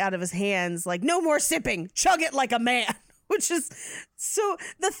basically out of his hands, like, no more sipping, chug it like a man. Which is, so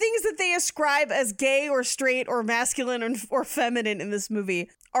the things that they ascribe as gay or straight or masculine or feminine in this movie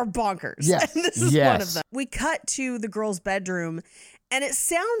are bonkers. Yes. And this is one of them. We cut to the girl's bedroom, and it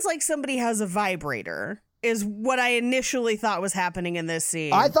sounds like somebody has a vibrator, is what I initially thought was happening in this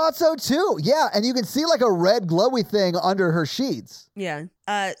scene. I thought so too. Yeah. And you can see like a red glowy thing under her sheets. Yeah.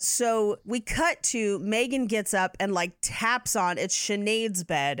 So we cut to Megan gets up and like taps on, it's Sinead's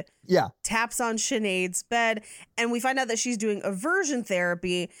bed. Yeah. Taps on Sinead's bed. And we find out that she's doing aversion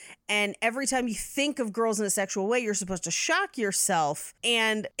therapy. And every time you think of girls in a sexual way, you're supposed to shock yourself.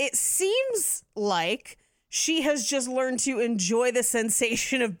 And it seems like she has just learned to enjoy the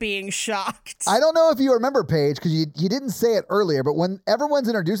sensation of being shocked. I don't know if you remember, Paige, because you didn't say it earlier, but when everyone's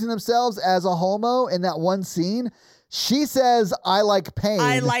introducing themselves as a homo in that one scene, she says, I like pain.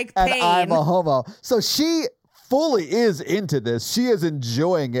 I like pain. And I'm a homo. So she fully is into this. She is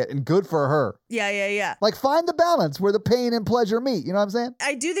enjoying it, and good for her. Yeah. Like, find the balance where the pain and pleasure meet. You know what I'm saying?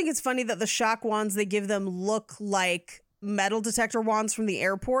 I do think it's funny that the shock wands they give them look like metal detector wands from the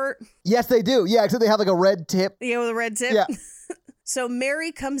airport. Yes, they do. Yeah, except they have like a red tip. Yeah, with a red tip. Yeah. So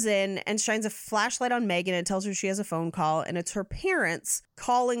Mary comes in and shines a flashlight on Megan and tells her she has a phone call, and it's her parents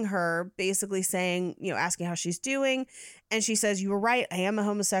calling her, basically saying, you know, asking how she's doing. And she says, you were right, I am a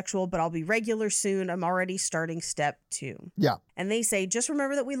homosexual, but I'll be regular soon. I'm already starting step 2. Yeah. And they say, just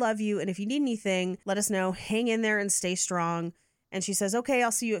remember that we love you, and if you need anything, let us know. Hang in there and stay strong. And she says, okay,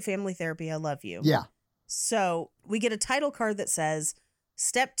 I'll see you at family therapy. I love you. Yeah. So we get a title card that says,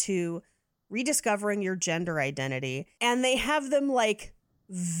 Step 2, rediscovering your gender identity. And they have them like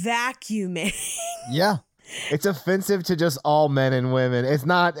vacuuming. Yeah. It's offensive to just all men and women. It's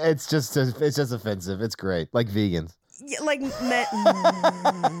not, it's just offensive. It's great. Like vegans. Yeah, like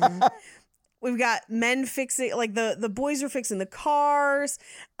men. We've got men fixing, like the boys are fixing the cars.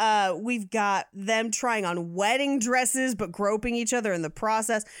 We've got them trying on wedding dresses, but groping each other in the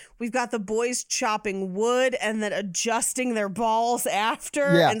process. We've got the boys chopping wood and then adjusting their balls after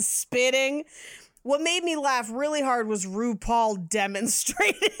and spitting. What made me laugh really hard was RuPaul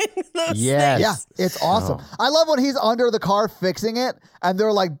demonstrating those things. Yeah, it's awesome. Oh. I love when he's under the car fixing it and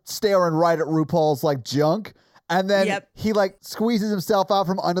they're like staring right at RuPaul's like junk. And then he like squeezes himself out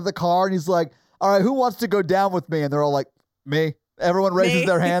from under the car and he's like, all right, who wants to go down with me? And they're all like, me. Everyone raises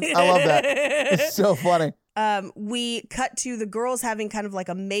their hands. I love that. It's so funny. We cut to the girls having kind of like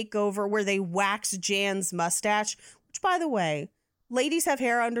a makeover where they wax Jan's mustache, which, by the way, ladies have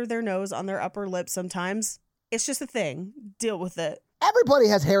hair under their nose, on their upper lip sometimes. It's just a thing. Deal with it. Everybody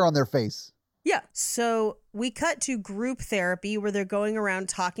has hair on their face. Yeah. So we cut to group therapy where they're going around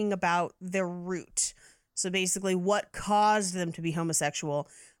talking about their root. So basically what caused them to be homosexual.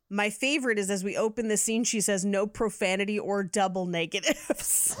 My favorite is as we open the scene, she says no profanity or double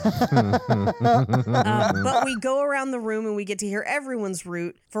negatives. But we go around the room and we get to hear everyone's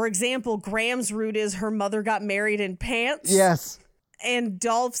root. For example, Graham's root is her mother got married in pants. Yes. And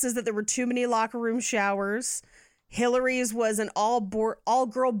Dolph says that there were too many locker room showers. Hillary's was an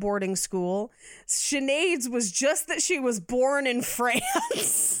all-girl boarding school. Sinead's was just that she was born in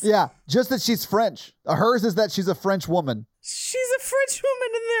France. Yeah, just that she's French. Hers is that she's a French woman. She's a French woman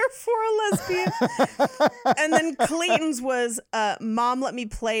and therefore a lesbian. And then Clayton's was, Mom let me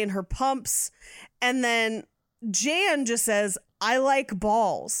play in her pumps. And then Jan just says, I like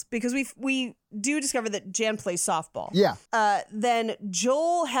balls, because we do discover that Jan plays softball. Yeah. Then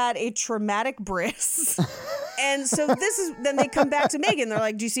Joel had a traumatic bris. And so then they come back to Megan. They're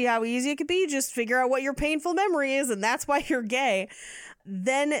like, do you see how easy it could be? Just figure out what your painful memory is, and that's why you're gay.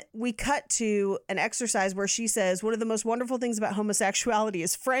 Then we cut to an exercise where she says one of the most wonderful things about homosexuality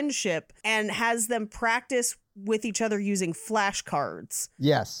is friendship, and has them practice with each other using flashcards.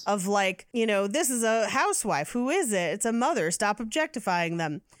 Yes. Of like, this is a housewife. Who is it? It's a mother. Stop objectifying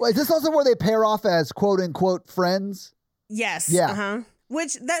them. Well, is this also where they pair off as quote unquote friends? Yes. Yeah. Uh-huh.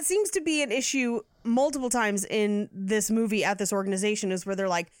 Which that seems to be an issue multiple times in this movie at this organization, is where they're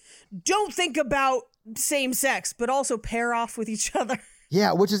like, don't think about same sex, but also pair off with each other.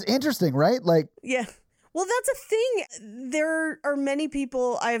 Yeah, which is interesting, right? Like, yeah. Well, that's a thing. There are many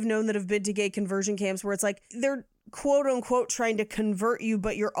people I have known that have been to gay conversion camps where it's like they're quote unquote trying to convert you,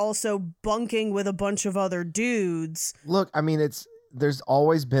 but you're also bunking with a bunch of other dudes. Look, I mean, there's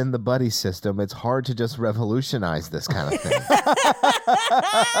always been the buddy system. It's hard to just revolutionize this kind of thing.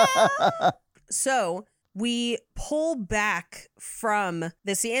 So we pull back from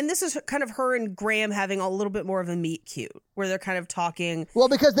this scene, and this is kind of her and Graham having a little bit more of a meet cute where they're kind of talking. Well,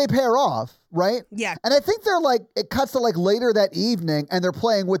 because they pair off, right? Yeah. And I think they're like, it cuts to like later that evening and they're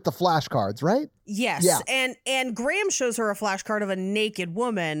playing with the flashcards, right? Yes. Yeah. And Graham shows her a flashcard of a naked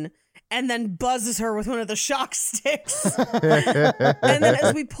woman and then buzzes her with one of the shock sticks. And then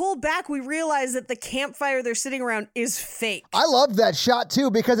as we pull back, we realize that the campfire they're sitting around is fake. I love that shot too,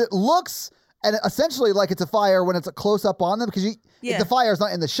 because it looks and essentially like it's a fire when it's a close up on them, because the fire is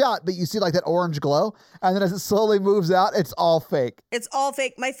not in the shot, but you see like that orange glow. And then as it slowly moves out, it's all fake. It's all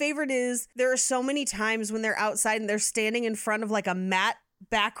fake. My favorite is there are so many times when they're outside and they're standing in front of like a matte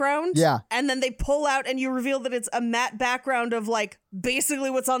background. Yeah. And then they pull out and you reveal that it's a matte background of like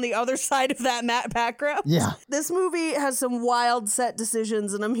basically what's on the other side of that matte background. Yeah. This movie has some wild set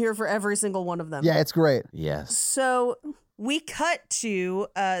decisions, and I'm here for every single one of them. Yeah, it's great. Yes. So we cut to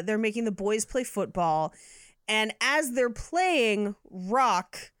they're making the boys play football, and as they're playing,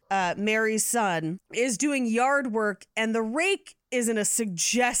 Rock, Mary's son, is doing yard work, and the rake is in a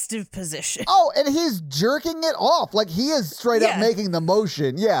suggestive position. Oh, and he's jerking it off. Like he is straight up making the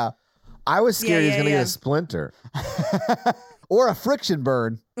motion. Yeah. I was scared he was going to get a splinter. Or a friction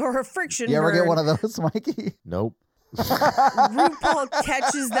burn. Or a friction burn. You ever get one of those, Mikey? Nope. RuPaul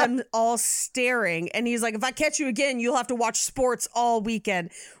catches them all staring, and he's like, if I catch you again, you'll have to watch sports all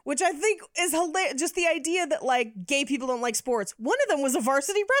weekend, which I think is hilarious. Just the idea that like gay people don't like sports. One of them was a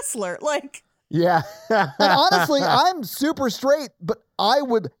varsity wrestler. Like, yeah. And honestly, I'm super straight, but I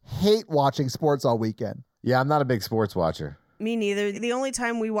would hate watching sports all weekend. Yeah, I'm not a big sports watcher. Me neither. The only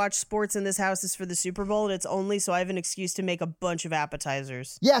time we watch sports in this house is for the Super Bowl, and it's only so I have an excuse to make a bunch of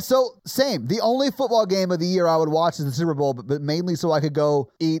appetizers. Yeah, so same. The only football game of the year I would watch is the Super Bowl, but mainly so I could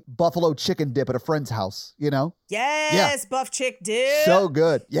go eat buffalo chicken dip at a friend's house, you know? Yes, buff chick dip. So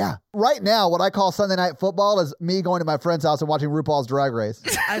good. Yeah. Right now, what I call Sunday night football is me going to my friend's house and watching RuPaul's Drag Race.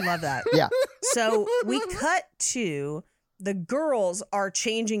 I love that. Yeah. So we cut to the girls are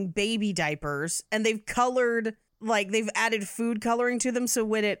changing baby diapers, and they've colored... Like, they've added food coloring to them, so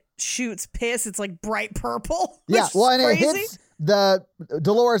when it shoots piss, it's like bright purple. Yeah, well, and crazy. it hits the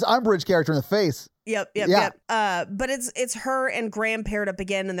Dolores Umbridge character in the face. Yep. But it's her and Graham paired up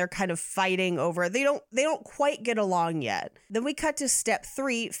again, and they're kind of fighting over. They don't quite get along yet. Then we cut to step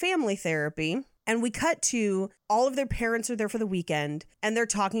 3, family therapy, and we cut to all of their parents are there for the weekend, and they're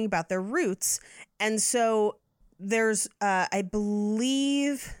talking about their roots. And so there's, I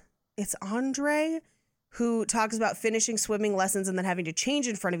believe it's Andre, who talks about finishing swimming lessons and then having to change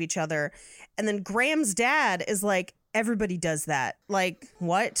in front of each other. And then Graham's dad is like, everybody does that. Like,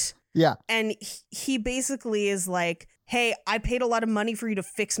 what? Yeah. And he basically is like, hey, I paid a lot of money for you to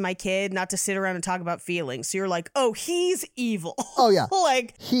fix my kid, not to sit around and talk about feelings. So you're like, oh, he's evil. Oh, yeah.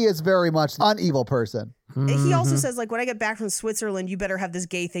 Like, he is very much an evil person. He also says, like, when I get back from Switzerland, you better have this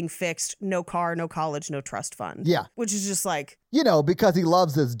gay thing fixed. No car, no college, no trust fund. Yeah. Which is just like... You know, because he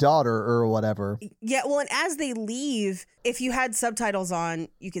loves his daughter or whatever. Yeah, well, and as they leave, if you had subtitles on,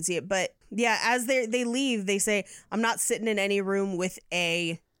 you could see it. But yeah, as they leave, they say, I'm not sitting in any room with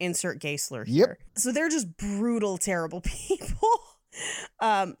a insert gay slur here. Yep. So they're just brutal, terrible people.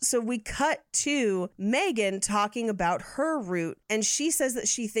 So we cut to Megan talking about her root, and she says that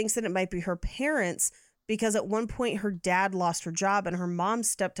she thinks that it might be her parents because at one point her dad lost her job and her mom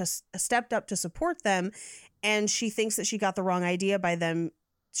stepped up to support them, and she thinks that she got the wrong idea by them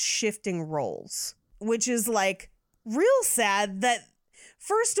shifting roles, which is like real sad that,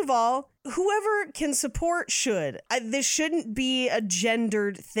 first of all, whoever can support should. This shouldn't be a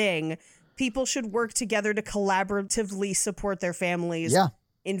gendered thing. People should work together to collaboratively support their families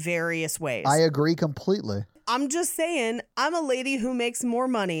in various ways. I agree completely. I'm just saying, I'm a lady who makes more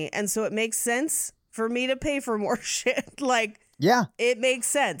money, and so it makes sense for me to pay for more shit. Like, yeah, it makes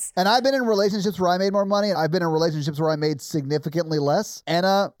sense. And I've been in relationships where I made more money. I've been in relationships where I made significantly less.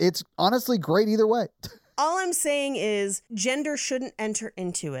 And it's honestly great either way. All I'm saying is gender shouldn't enter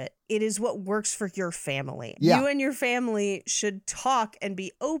into it. It is what works for your family. Yeah. You and your family should talk and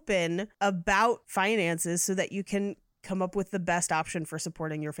be open about finances so that you can come up with the best option for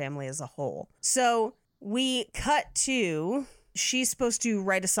supporting your family as a whole. So we cut to... she's supposed to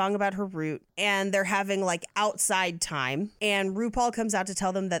write a song about her root, and they're having like outside time. And RuPaul comes out to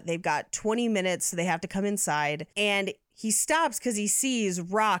tell them that they've got 20 minutes, so they have to come inside. And he stops because he sees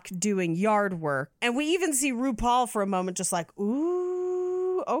Rock doing yard work. And we even see RuPaul for a moment just like,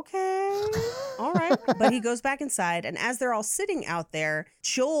 ooh, okay, all right. But he goes back inside, and as they're all sitting out there,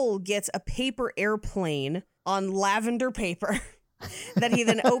 Joel gets a paper airplane on lavender paper. That he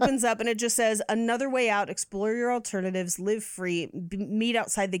then opens up, and it just says, another way out, explore your alternatives, live free, meet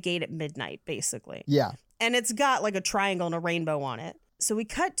outside the gate at midnight, basically. Yeah. And it's got like a triangle and a rainbow on it. So we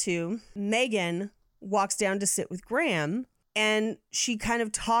cut to Megan walks down to sit with Graham, and she kind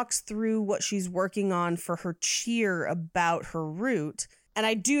of talks through what she's working on for her cheer about her root. And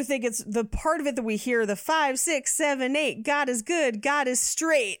I do think it's the part of it that we hear, the 5, 6, 7, 8, God is good, God is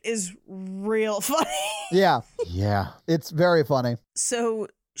straight, is real funny. Yeah. Yeah. It's very funny. So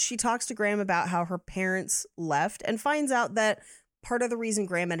she talks to Graham about how her parents left and finds out that part of the reason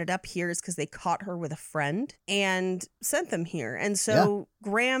Graham ended up here is because they caught her with a friend and sent them here. And so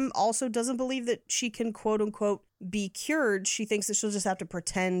Graham also doesn't believe that she can, quote unquote, be cured. She thinks that she'll just have to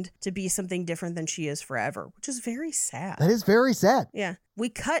pretend to be something different than she is forever, which is very sad. That is very sad. Yeah. We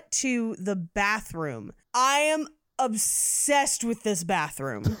cut to the bathroom. I am obsessed with this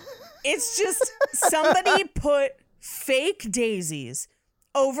bathroom. It's just somebody put fake daisies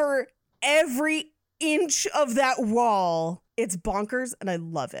over every inch of that wall. It's bonkers, and I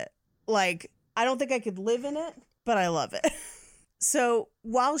love it. Like, I don't think I could live in it, but I love it. So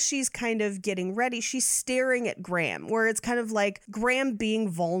while she's kind of getting ready, she's staring at Graham, where it's kind of like Graham being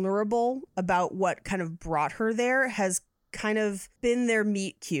vulnerable about what kind of brought her there has kind of been their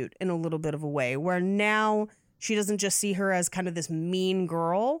meet cute in a little bit of a way, where now she doesn't just see her as kind of this mean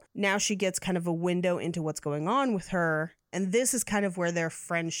girl. Now she gets kind of a window into what's going on with her. And this is kind of where their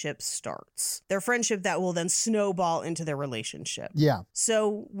friendship starts. Their friendship that will then snowball into their relationship. Yeah.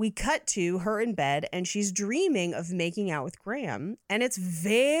 So we cut to her in bed, and she's dreaming of making out with Graham. And it's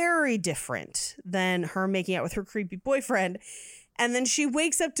very different than her making out with her creepy boyfriend. And then she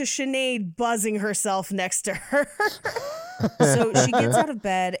wakes up to Sinead buzzing herself next to her. So she gets out of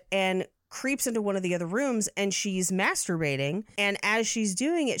bed and creeps into one of the other rooms, and she's masturbating. And as she's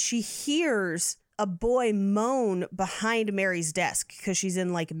doing it, she hears a boy moan behind Mary's desk because she's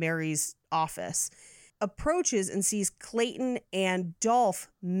in like Mary's office, approaches and sees Clayton and Dolph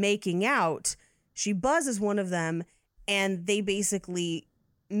making out. She buzzes one of them, and they basically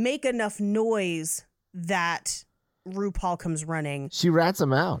make enough noise that RuPaul comes running. She rats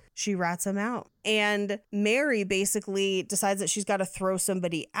him out. And Mary basically decides that she's got to throw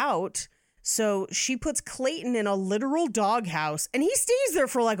somebody out. So she puts Clayton in a literal doghouse, and he stays there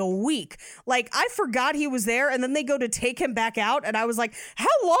for like a week. Like, I forgot he was there, and then they go to take him back out, and I was like, how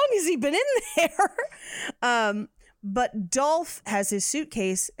long has he been in there? But Dolph has his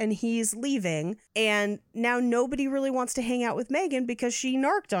suitcase, and he's leaving, and now nobody really wants to hang out with Megan because she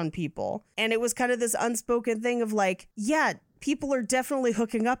narked on people. And it was kind of this unspoken thing of like, yeah, people are definitely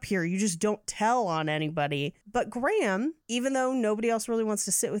hooking up here. You just don't tell on anybody. But Graham, even though nobody else really wants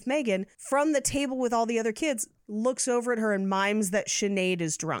to sit with Megan, from the table with all the other kids, looks over at her and mimes that Sinead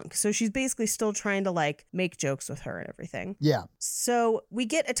is drunk. So she's basically still trying to like make jokes with her and everything. Yeah. So we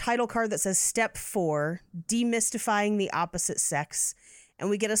get a title card that says Step 4, Demystifying the Opposite Sex.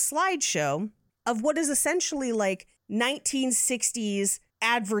 And we get a slideshow of what is essentially like 1960s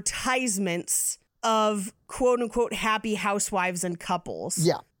advertisements of quote unquote happy housewives and couples.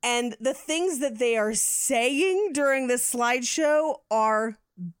 Yeah. And the things that they are saying during this slideshow are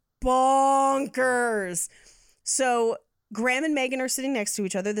bonkers. So Graham and Megan are sitting next to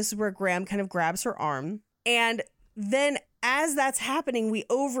each other. This is where Graham kind of grabs her arm. And then as that's happening, we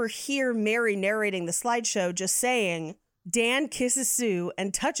overhear Mary narrating the slideshow just saying, Dan kisses Sue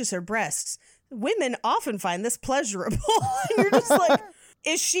and touches her breasts. Women often find this pleasurable. And you're just like,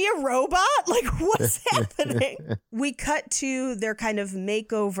 is she a robot? Like, what's happening? We cut to their kind of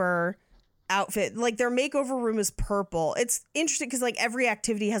makeover outfit. Like, their makeover room is purple. It's interesting because, like, every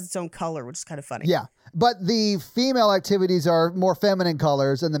activity has its own color, which is kind of funny. Yeah. But the female activities are more feminine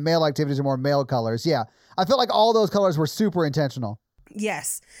colors and the male activities are more male colors. Yeah. I feel like all those colors were super intentional.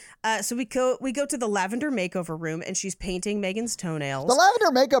 Yes. So we go to the lavender makeover room, and she's painting Megan's toenails. The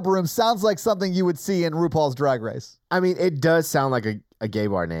lavender makeup room sounds like something you would see in RuPaul's Drag Race. I mean, it does sound like a gay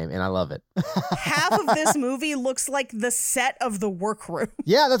bar name, and I love it. Half of this movie looks like the set of the workroom.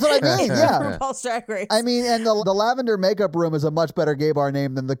 Yeah, that's what I mean. Yeah. RuPaul's Drag Race. I mean, and the lavender makeup room is a much better gay bar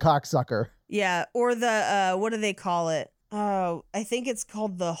name than the cocksucker. Yeah, or the, what do they call it? Oh, I think it's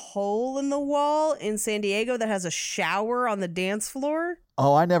called the Hole in the Wall in San Diego that has a shower on the dance floor.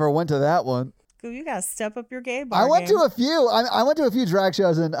 Oh, I never went to that one. You gotta step up your gay bar I went game. to a few. I went to a few drag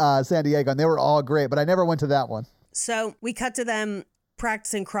shows in San Diego, and they were all great, but I never went to that one. So we cut to them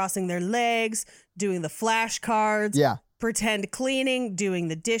practicing crossing their legs, doing the flashcards, Yeah. pretend cleaning, doing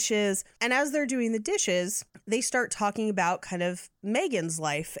the dishes. And as they're doing the dishes, they start talking about kind of Megan's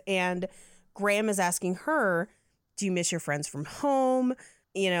life. And Graham is asking her, do you miss your friends from home?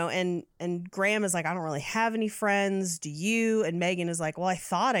 You know, and Graham is like, I don't really have any friends. Do you? And Megan is like, well, I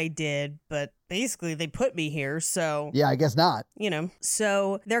thought I did, but basically they put me here. So, Yeah, I guess not. you know,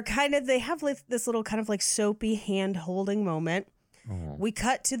 so they have like this little kind of like soapy hand holding moment. We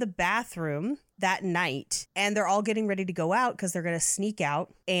cut to the bathroom that night, and they're all getting ready to go out because they're going to sneak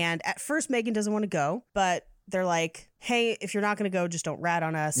out. And at first, Megan doesn't want to go, but they're like, hey, if you're not going to go, just don't rat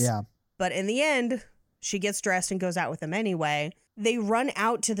on us. Yeah. But in the end, she gets dressed and goes out with them anyway. They run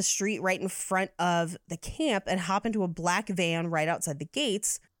out to the street right in front of the camp and hop into a black van right outside the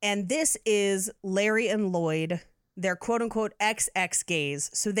gates. And this is Larry and Lloyd, their quote unquote XX gays.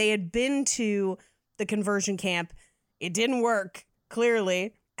 So they had been to the conversion camp. It didn't work,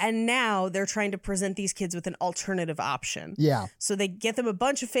 clearly. And now they're trying to present these kids with an alternative option. Yeah. So they get them a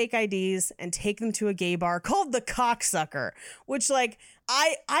bunch of fake IDs and take them to a gay bar called the Cocksucker, which, like,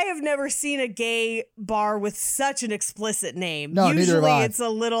 I have never seen a gay bar with such an explicit name. No, neither have I. Usually it's a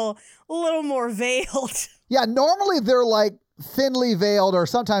little more veiled. Yeah, normally they're like thinly veiled or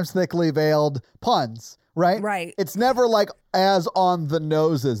sometimes thickly veiled puns, right? Right. It's never like as on the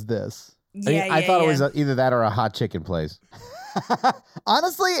nose as this. I thought it was either that or a hot chicken place.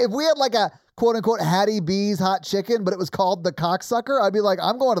 Honestly, if we had like a quote unquote Hattie B's hot chicken, but it was called the Cocksucker, I'd be like,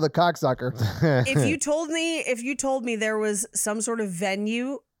 I'm going to the Cocksucker. If you told me there was some sort of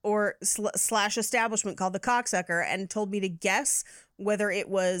venue or slash establishment called the Cocksucker and told me to guess whether it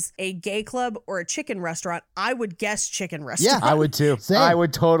was a gay club or a chicken restaurant, I would guess chicken restaurant. Yeah, I would too. Same. I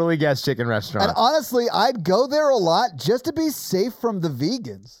would totally guess chicken restaurant. And honestly, I'd go there a lot just to be safe from the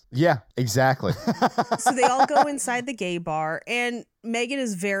vegans. Yeah, exactly. So they all go inside the gay bar, and Megan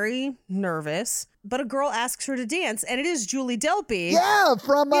is very nervous, but a girl asks her to dance, and it is Julie Delpy. Yeah,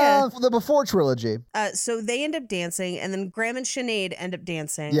 from the Before trilogy. So they end up dancing, and then Graham and Sinead end up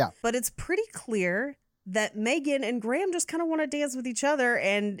dancing. Yeah. But it's pretty clear that Megan and Graham just kind of want to dance with each other,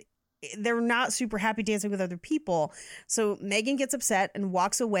 and they're not super happy dancing with other people. So Megan gets upset and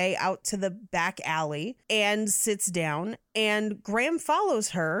walks away out to the back alley and sits down, and Graham follows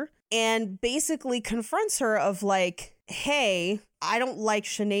her and basically confronts her of like, hey, I don't like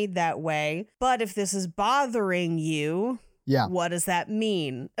Sinead that way, but if this is bothering you, Yeah. what does that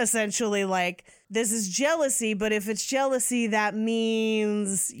mean? Essentially, like, this is jealousy, but if it's jealousy, that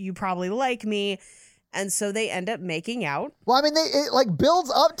means you probably like me. And so they end up making out. Well, I mean, it like builds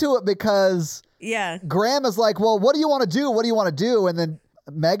up to it because Yeah. Graham is like, well, what do you want to do? What do you want to do? And then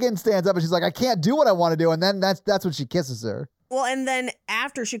Megan stands up and she's like, I can't do what I want to do. And then that's when she kisses her. Well, and then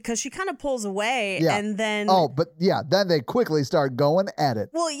after because she kind of pulls away, Yeah. and then Then they quickly start going at it.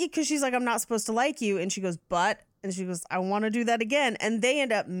 well, because she's like, I'm not supposed to like you, and she goes, but, and she goes, I want to do that again, and they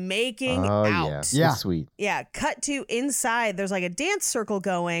end up making Oh, out. yeah. Sweet. Yeah, cut to inside. There's like a dance circle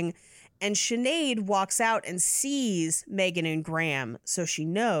going, and Sinead walks out and sees Megan and Graham, so she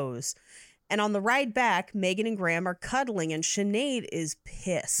knows. And on the ride back, Megan and Graham are cuddling, and Sinead is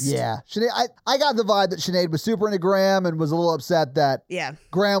pissed. Yeah. Sinead, I got the vibe that Sinead was super into Graham and was a little upset that Yeah,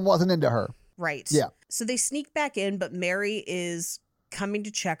 Graham wasn't into her. right. Yeah. So they sneak back in, but Mary is coming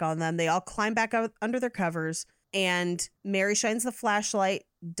to check on them. They all climb back out under their covers, and Mary shines the flashlight,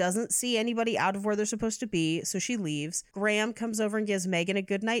 doesn't see anybody out of where they're supposed to be, so she leaves. Graham comes over and gives Megan a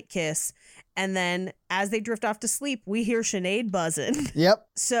goodnight kiss, and then as they drift off to sleep, we hear Sinead buzzing. Yep.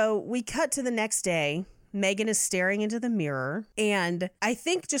 So we cut to the next day. Megan is staring into the mirror, and I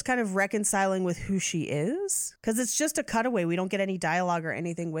think just kind of reconciling with who she is, because it's just a cutaway. We don't get any dialogue or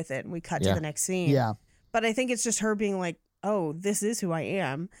anything with it, and we cut to Yeah. the next scene. Yeah. But I think it's just her being like, oh, this is who I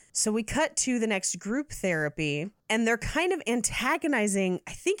am. So we cut to the next group therapy, and they're kind of antagonizing,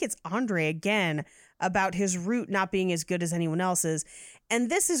 I think it's Andre again, about his route not being as good as anyone else's. And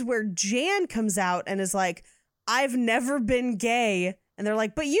this is where Jan comes out and is like, I've never been gay. And they're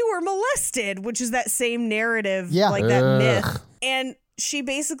like, but you were molested, which is that same narrative, like that myth. And she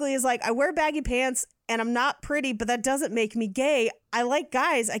basically is like, I wear baggy pants and I'm not pretty, but that doesn't make me gay. I like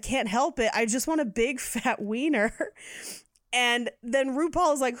guys. I can't help it. I just want a big fat wiener. And then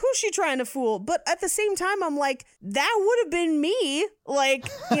RuPaul is like, who's she trying to fool? But at the same time, I'm like, that would have been me. Like,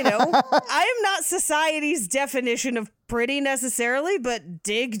 you know, I am not society's definition of pretty necessarily, but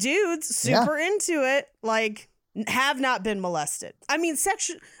dig dudes, super into it. Like, have not been molested. I mean,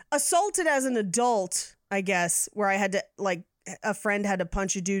 assaulted as an adult, I guess, where I had to, like, a friend had to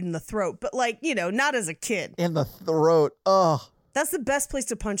punch a dude in the throat. But, like, you know, not as a kid. In the throat. Ugh. That's the best place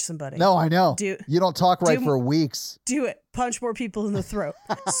to punch somebody. No, I know. You don't talk right for weeks. Do it. Punch more people in the throat.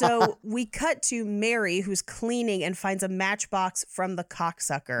 So we cut to Mary, who's cleaning and finds a matchbox from the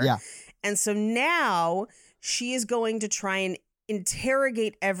cocksucker. Yeah. And so now she is going to try and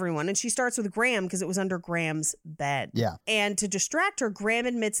interrogate everyone. And she starts with Graham because it was under Graham's bed. Yeah. And to distract her, Graham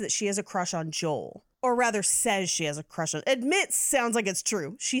admits that she has a crush on Joel. Or rather says she has a crush on... Admits sounds like it's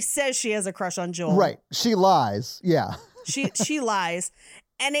true. She says she has a crush on Joel. Right. She lies. Yeah. She lies,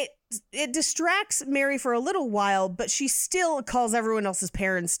 and it distracts Mary for a little while, but she still calls everyone else's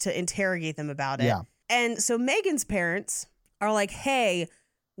parents to interrogate them about it. Yeah. And so Megan's parents are like, hey,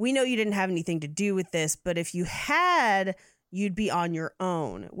 we know you didn't have anything to do with this, but if you had, you'd be on your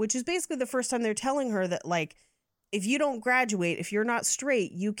own, which is basically the first time they're telling her that, like, if you don't graduate, if you're not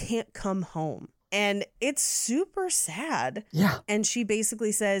straight, you can't come home. And it's super sad. Yeah. And she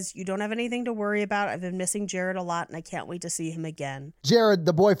basically says, you don't have anything to worry about. I've been missing Jared a lot, and I can't wait to see him again. Jared,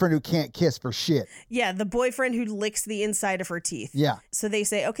 the boyfriend who can't kiss for shit. Yeah, the boyfriend who licks the inside of her teeth. Yeah. So they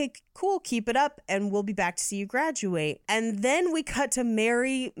say, okay, cool, keep it up, and we'll be back to see you graduate. And then we cut to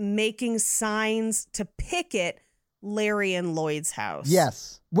Mary making signs to picket Larry and Lloyd's house.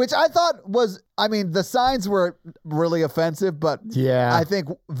 Yes. Which I thought was, I mean, the signs were really offensive, but I think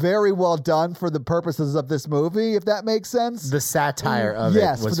very well done for the purposes of this movie, if that makes sense. The satire of it was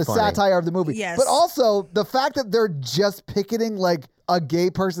Yes, for the funny. satire of the movie. Yes. But also the fact that they're just picketing like a gay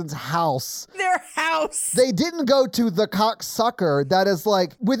person's house. Their house. They didn't go to the cocksucker that is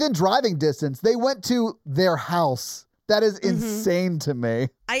like within driving distance. They went to their house. That is insane to me.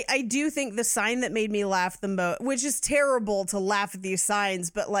 I do think the sign that made me laugh the most, which is terrible to laugh at these signs,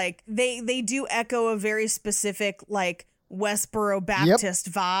 but like they do echo a very specific like Westboro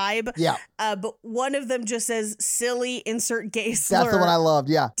Baptist vibe. Yeah. But one of them just says silly insert gay slur. That's the one I loved.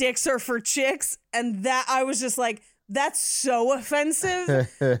 Yeah. Dicks are for chicks. And that I was just like, that's so offensive,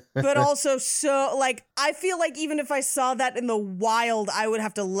 but also so like, I feel like even if I saw that in the wild, I would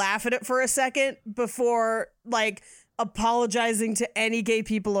have to laugh at it for a second before like apologizing to any gay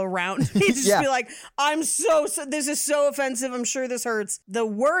people around me. Just be like, I'm so this is so offensive. I'm sure this hurts. The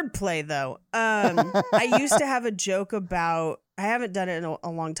wordplay though. I used to have a joke about, I haven't done it in a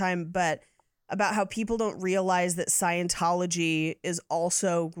long time, but about how people don't realize that Scientology is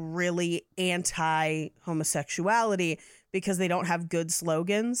also really anti-homosexuality because they don't have good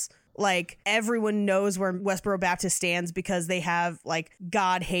slogans. Like everyone knows where Westboro Baptist stands because they have like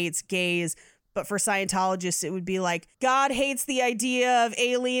God hates gays. But for Scientologists, it would be like, God hates the idea of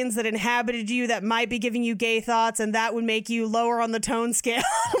aliens that inhabited you that might be giving you gay thoughts, and that would make you lower on the tone scale.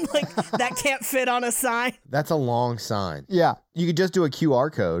 Like, that can't fit on a sign. That's a long sign. Yeah. You could just do a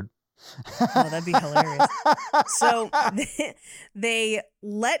QR code. Oh, that'd be hilarious. So they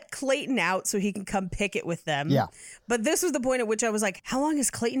let Clayton out so he can come picket with them. Yeah. But this was the point at which I was like, how long has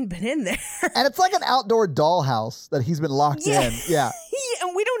Clayton been in there? And it's like an outdoor dollhouse that he's been locked in. Yeah.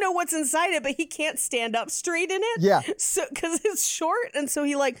 And we don't know what's inside it, but he can't stand up straight in it. Yeah. So, because it's short. And so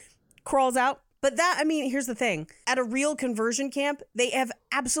he like crawls out. But that, I mean, here's the thing. At a real conversion camp, they have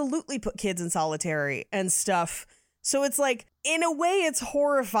absolutely put kids in solitary and stuff. So it's like, in a way, it's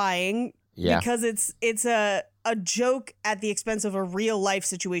horrifying because it's a joke at the expense of a real life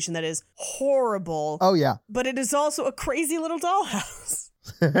situation that is horrible. Oh, yeah. But it is also a crazy little dollhouse.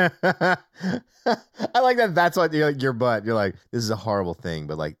 I like that. That's what you're like, your butt. You're like, this is a horrible thing,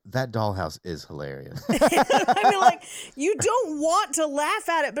 but like that dollhouse is hilarious. I mean, like, you don't want to laugh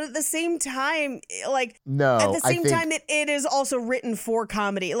at it, but at the same time, like, no, at the same time, it is also written for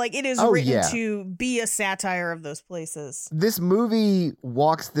comedy. Like, it is written to be a satire of those places. This movie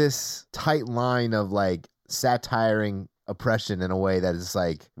walks this tight line of like satiring oppression in a way that is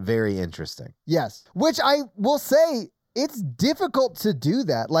like very interesting. Yes. Which I will say, it's difficult to do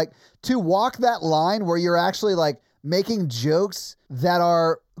that. Like to walk that line where you're actually like making jokes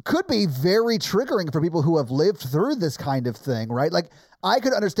that could be very triggering for people who have lived through this kind of thing, right? Like, I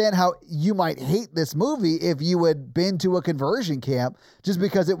could understand how you might hate this movie if you had been to a conversion camp just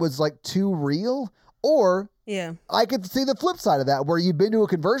because it was like too real. Or yeah, I could see the flip side of that, where you've been to a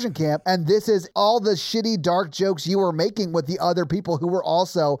conversion camp and this is all the shitty, dark jokes you were making with the other people who were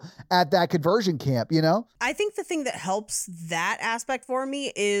also at that conversion camp, you know? I think the thing that helps that aspect for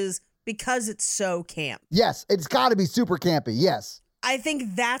me is because it's so camp. Yes, it's got to be super campy, yes. I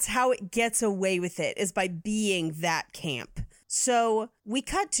think that's how it gets away with it, is by being that camp. So we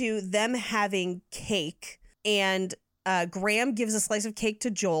cut to them having cake, and Graham gives a slice of cake to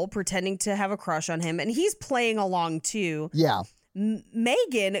Joel, pretending to have a crush on him, and he's playing along too. Yeah.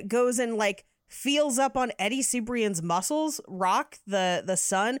 Megan goes and like feels up on Eddie Cibrian's muscles, Rock, the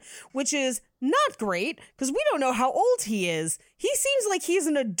son, which is not great because we don't know how old he is. He seems like he's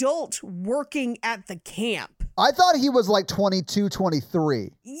an adult working at the camp. I thought he was like 22, 23. Yeah,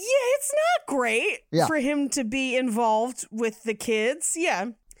 it's not great for him to be involved with the kids. Yeah.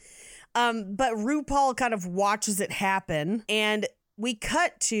 But RuPaul kind of watches it happen, and we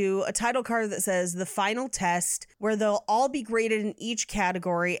cut to a title card that says the final test, where they'll all be graded in each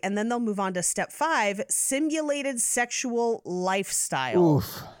category, and then they'll move on to step 5, simulated sexual lifestyle.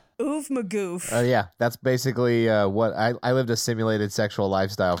 Oof magoof. Yeah, that's basically what I lived a simulated sexual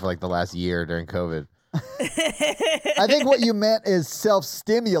lifestyle for like the last year during COVID. I think what you meant is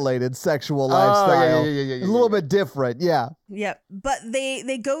self-stimulated sexual lifestyle. Yeah. It's a little bit different, yeah. Yeah, but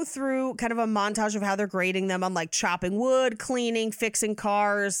they go through kind of a montage of how they're grading them on like chopping wood, cleaning, fixing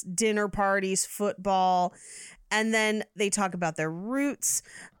cars, dinner parties, football, and then they talk about their roots.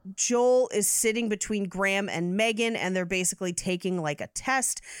 Joel is sitting between Graham and Megan, and they're basically taking like a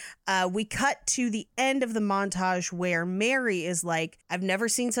test. We cut to the end of the montage where Mary is like, I've never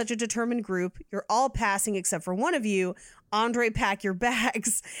seen such a determined group. You're all passing except for one of you. Andre, pack your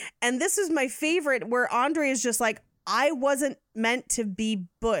bags. And this is my favorite, where Andre is just like, I wasn't meant to be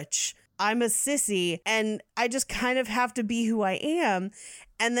butch. I'm a sissy, and I just kind of have to be who I am.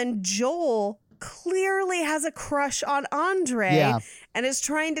 And then Joel clearly has a crush on Andre and is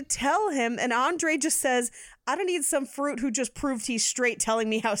trying to tell him, and Andre just says, I don't need some fruit who just proved he's straight telling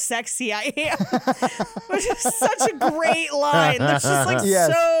me how sexy I am. Which is such a great line. There's just like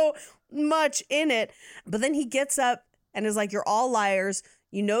so much in it. But then he gets up and is like, you're all liars.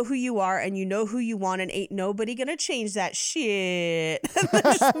 You know who you are and you know who you want, and ain't nobody gonna change that shit. And then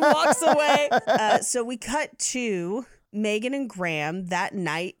just walks away. So we cut to Megan and Graham that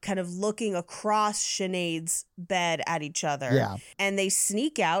night kind of looking across Sinead's bed at each other. Yeah. And they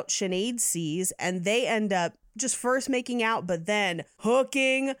sneak out. Sinead sees, and they end up just first making out, but then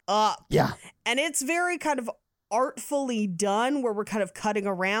hooking up. Yeah. And it's very kind of artfully done, where we're kind of cutting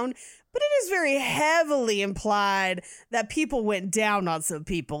around, but it is very heavily implied that people went down on some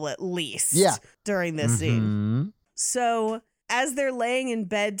people at least during this scene. So as they're laying in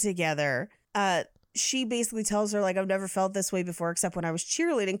bed together, she basically tells her, like, I've never felt this way before except when I was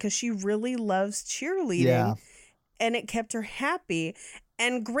cheerleading, because she really loves cheerleading and it kept her happy.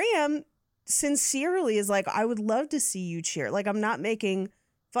 And Graham sincerely is like, I would love to see you cheer. Like, I'm not making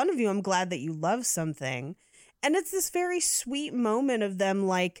fun of you. I'm glad that you love something. And it's this very sweet moment of them,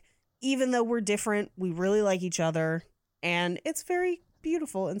 like, even though we're different, we really like each other. And it's very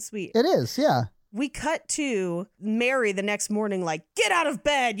beautiful and sweet. It is, yeah. We cut to Mary the next morning, like, get out of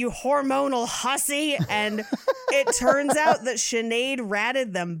bed, you hormonal hussy. And it turns out that Sinead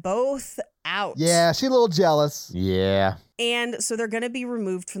ratted them both out. Yeah, she's a little jealous. Yeah. And so they're going to be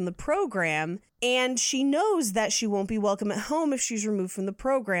removed from the program. And she knows that she won't be welcome at home if she's removed from the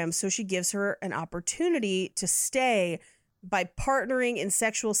program. So she gives her an opportunity to stay by partnering in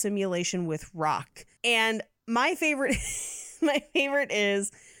sexual simulation with Rock. And my favorite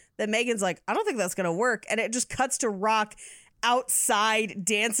is that Megan's like, I don't think that's going to work. And it just cuts to Rock outside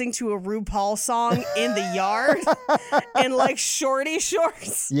dancing to a RuPaul song in the yard in like shorty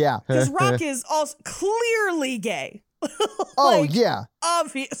shorts. Yeah. Because Rock is also clearly gay. Oh, yeah.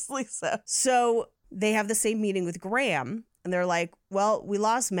 Obviously so. So they have the same meeting with Graham, and they're like, well, we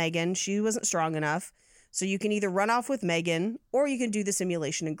lost Megan. She wasn't strong enough. So you can either run off with Megan or you can do the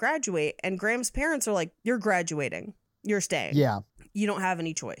simulation and graduate. And Graham's parents are like, you're graduating. You're staying. Yeah. You don't have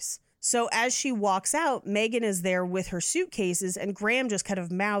any choice. So as she walks out, Megan is there with her suitcases, and Graham just kind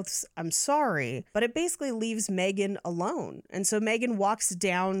of mouths, I'm sorry. But it basically leaves Megan alone. And so Megan walks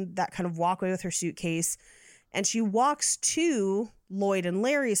down that kind of walkway with her suitcase, and she walks to Lloyd and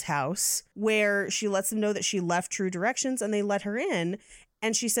Larry's house, where she lets them know that she left True Directions and they let her in.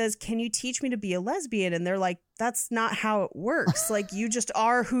 And she says, can you teach me to be a lesbian? And they're like, that's not how it works. Like, you just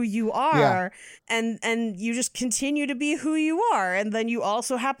are who you are. Yeah. And you just continue to be who you are. And then you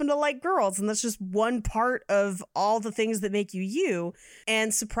also happen to like girls. And that's just one part of all the things that make you you.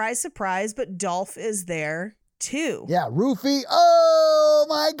 And surprise, surprise, but Dolph is there too. Yeah, Rufy. Oh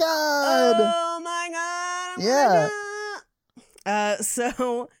my God. Oh my God. Yeah.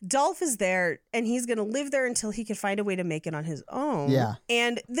 So Dolph is there and he's going to live there until he can find a way to make it on his own. Yeah.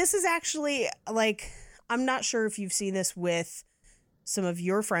 And this is actually like, I'm not sure if you've seen this with some of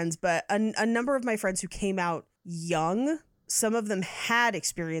your friends, but a number of my friends who came out young, some of them had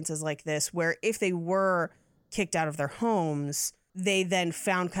experiences like this where if they were kicked out of their homes, they then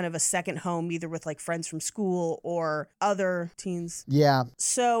found kind of a second home, either with like friends from school or other teens. Yeah.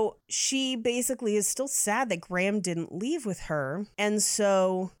 So she basically is still sad that Graham didn't leave with her. And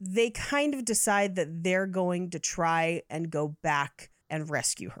so they kind of decide that they're going to try and go back and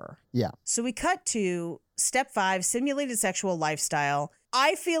rescue her. Yeah. So we cut to step 5, simulated sexual lifestyle.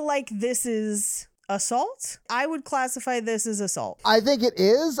 I feel like this is assault. I would classify this as assault. I think it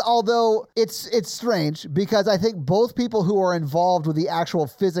is, although it's strange because I think both people who are involved with the actual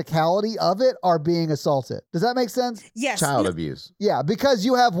physicality of it are being assaulted. Does that make sense? Yes. Child abuse. Yeah, because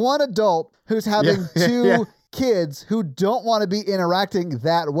you have one adult who's having two kids who don't want to be interacting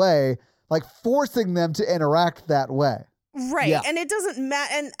that way, like forcing them to interact that way. Right. Yeah. And it doesn't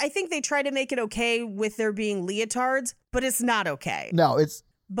matter. And I think they try to make it okay with there being leotards, but it's not okay. No, it's...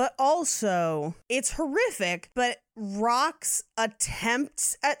 But also, it's horrific, but Rock's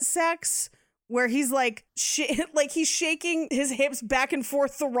attempts at sex, where he's like, like he's shaking his hips back and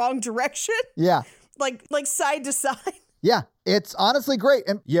forth the wrong direction. Yeah. Like side to side. Yeah, it's honestly great.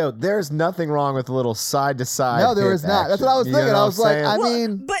 And yo, there's nothing wrong with a little side to side. No, there is not. That's what I was thinking. I was like, I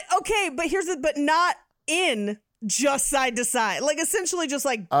mean... But okay, but but not in just side to side. Like essentially just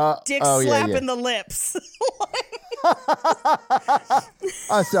like dick slapping the lips.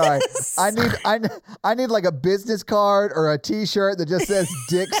 Oh, sorry. I need like a business card or a T-shirt that just says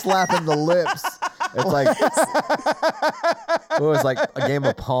 "dick slapping the lips." It's like it's like a game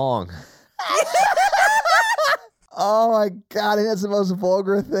of Pong. Oh my God, that's the most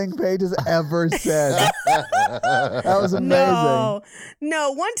vulgar thing Paige has ever said. That was amazing.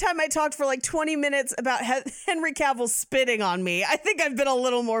 No, one time I talked for like 20 minutes about Henry Cavill spitting on me. I think I've been a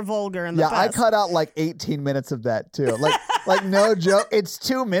little more vulgar in the past. Yeah, I cut out like 18 minutes of that too. Like no joke. It's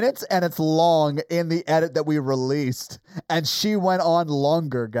 2 minutes and it's long in the edit that we released. And she went on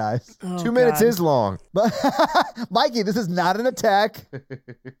longer, guys. Oh, 2 minutes is long. But Mikey, this is not an attack.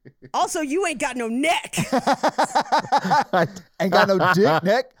 Also, you ain't got no neck. Ain't got no dick,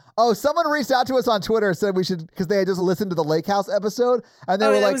 Nick. Oh, someone reached out to us on Twitter and said we should, because they had just listened to the Lake House episode, and they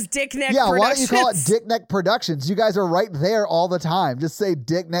were like, it was Dick Neck yeah, Productions. why don't you call it Dick Neck Productions? You guys are right there all the time. Just say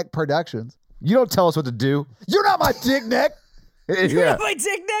Dick Neck Productions. You don't tell us what to do. You're not my Dick Neck. You're not my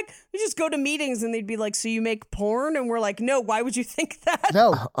Dick Neck. We just go to meetings and they'd be like, so you make porn? And we're like, no, why would you think that?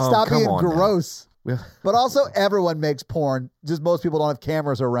 No, stop being gross. Now. But also, everyone makes porn. Just most people don't have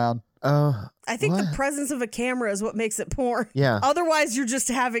cameras around. I think the presence of a camera is what makes it porn. Yeah. Otherwise, you're just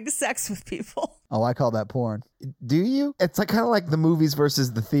having sex with people. Oh, I call that porn. Do you? It's like kind of like the movies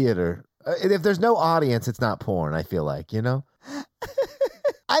versus the theater. If there's no audience, it's not porn, I feel like, you know?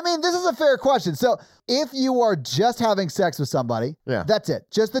 I mean, this is a fair question. So if you are just having sex with somebody, that's it.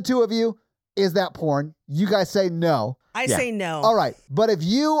 Just the two of you, is that porn? You guys say no. I say no. All right. But if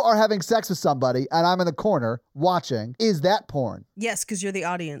you are having sex with somebody and I'm in the corner watching, is that porn? Yes, because you're the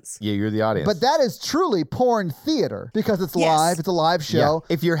audience. Yeah, you're the audience. But that is truly porn theater because it's live. It's a live show.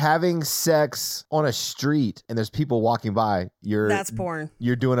 Yeah. If you're having sex on a street and there's people walking by, that's porn.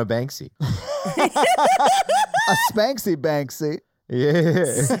 You're doing a Banksy. A Spanksy Banksy. Yeah.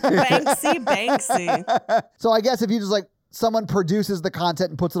 Banksy. So I guess if you just like, someone produces the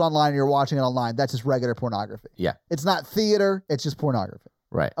content and puts it online and you're watching it online, that's just regular pornography. Yeah. It's not theater, it's just pornography.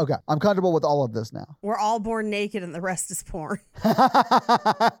 Right. Okay. I'm comfortable with all of this now. We're all born naked and the rest is porn.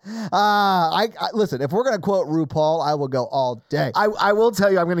 I listen, if we're going to quote RuPaul, I will go all day. I will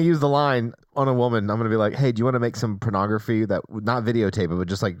tell you, I'm going to use the line on a woman. I'm going to be like, hey, do you want to make some pornography that would not videotape it, but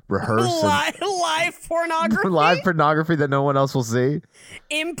just like rehearse? Live pornography? Live pornography that no one else will see?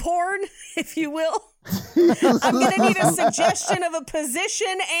 Porn, if you will. I'm going to need a suggestion of a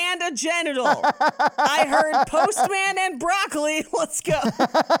position and a genital. I heard postman and broccoli. Let's go.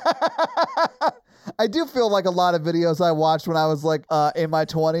 I do feel like a lot of videos I watched when I was like in my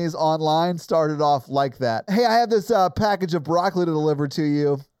 20s online started off like that. Hey, I have this package of broccoli to deliver to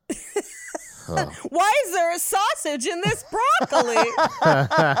you. Why is there a sausage in this broccoli?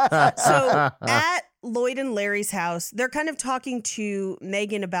 So Lloyd and Larry's house. They're kind of talking to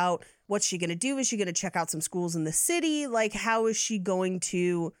Megan about what's she going to do? Is she going to check out some schools in the city? Like, how is she going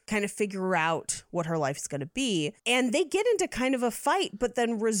to kind of figure out what her life is going to be? And they get into kind of a fight, but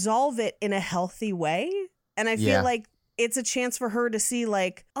then resolve it in a healthy way. And I feel like it's a chance for her to see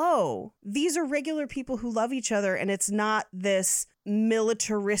like, oh, these are regular people who love each other. And it's not this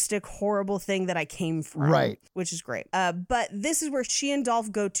militaristic, horrible thing that I came from. Right. Which is great. But this is where she and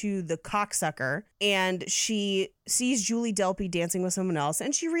Dolph go to the cocksucker, and she sees Julie Delpy dancing with someone else,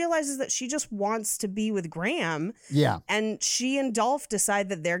 and she realizes that she just wants to be with Graham. Yeah. And she and Dolph decide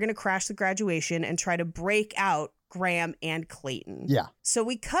that they're going to crash the graduation and try to break out Graham and Clayton. Yeah. So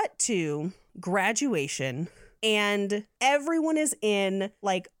we cut to graduation. And everyone is in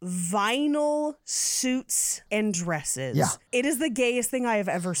like vinyl suits and dresses. Yeah. It is the gayest thing I have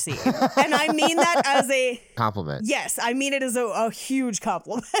ever seen. And I mean that as a compliment. Yes, I mean it as a huge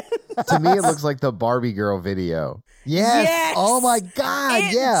compliment. To me, it looks like the Barbie girl video. Yes. Oh my God.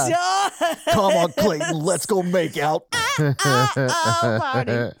 It yeah. does. Come on, Clayton. Let's go make out.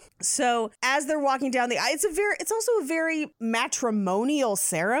 Party. So as they're walking down the aisle, it's also a very matrimonial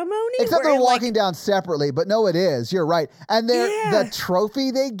ceremony. Except they're walking down separately, but no, it is. You're right. And the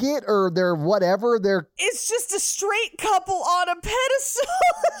trophy they get or their whatever, it's just a straight couple on a pedestal.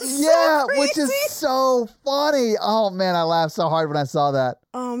 Yeah, which is so funny. Oh man, I laughed so hard when I saw that.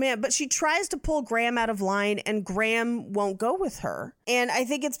 Oh man, but she tries to pull Graham out of line and Graham won't go with her. And I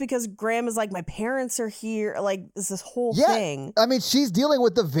think it's because Graham is like, my parents are here. Like, it's this whole thing. I mean, she's dealing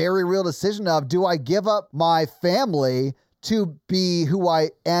with the very real decision of, do I give up my family to be who I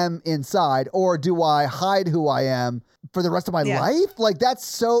am inside, or do I hide who I am for the rest of my life? Like, that's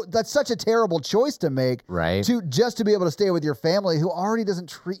such a terrible choice to make. Right. To be able to stay with your family who already doesn't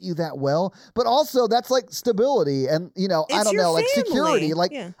treat you that well. But also that's like stability and, I don't know, like security.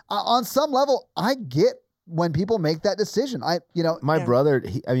 Like on some level, I get when people make that decision. My brother,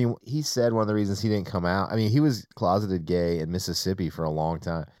 he said one of the reasons he didn't come out. I mean, he was closeted gay in Mississippi for a long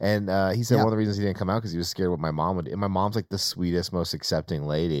time. And he said one of the reasons he didn't come out because he was scared what my mom would do. And my mom's like the sweetest, most accepting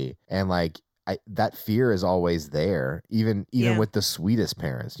lady. And like, that fear is always there, even with the sweetest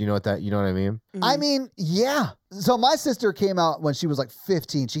parents. You know what I mean? Mm-hmm. I mean, yeah. So my sister came out when she was like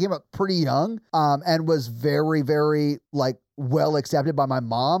 15. She came out pretty young, and was very, very like well accepted by my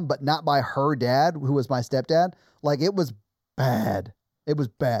mom, but not by her dad, who was my stepdad. Like, it was bad. It was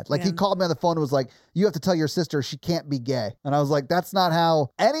bad. Like, he called me on the phone and was like, you have to tell your sister she can't be gay. And I was like, that's not how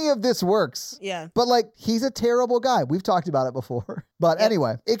any of this works. Yeah. But like, he's a terrible guy. We've talked about it before. But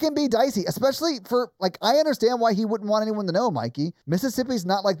anyway, it can be dicey, especially for like, I understand why he wouldn't want anyone to know, Mikey. Mississippi's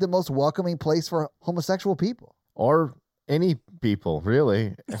not like the most welcoming place for homosexual people. Or any people,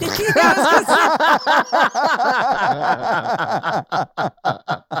 really.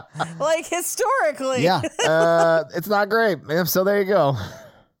 Like, historically. Yeah. It's not great. So there you go.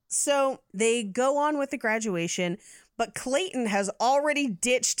 So they go on with the graduation, but Clayton has already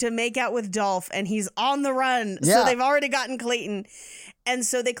ditched to make out with Dolph, and he's on the run. Yeah. So they've already gotten Clayton. And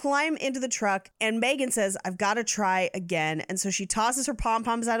so they climb into the truck, and Megan says, I've got to try again. And so she tosses her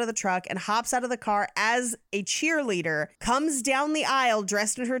pom-poms out of the truck and hops out of the car as a cheerleader, comes down the aisle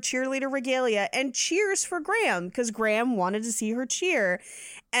dressed in her cheerleader regalia, and cheers for Graham, because Graham wanted to see her cheer.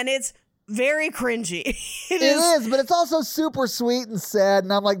 And it's very cringy. It is, but it's also super sweet and sad,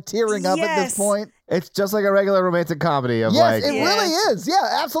 and I'm like tearing up at this point. It's just like a regular romantic comedy of Yes, it really is.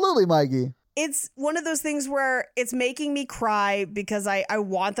 Yeah, absolutely, Mikey. It's one of those things where it's making me cry because I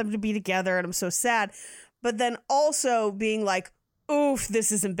want them to be together and I'm so sad. But then also being like, oof,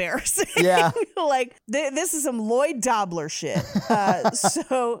 this is embarrassing. Yeah. Like, this is some Lloyd Dobler shit.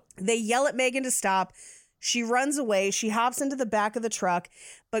 So they yell at Megan to stop. She runs away. She hops into the back of the truck,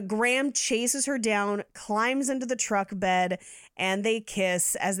 but Graham chases her down, climbs into the truck bed, and they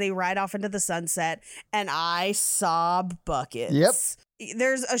kiss as they ride off into the sunset. And I sob buckets. Yep.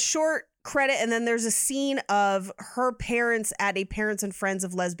 There's a short credit, and then there's a scene of her parents at a Parents and Friends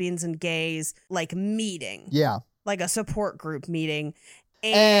of Lesbians and Gays like meeting. Yeah. Like a support group meeting.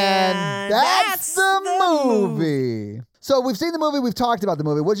 And that's the movie. So we've seen the movie. We've talked about the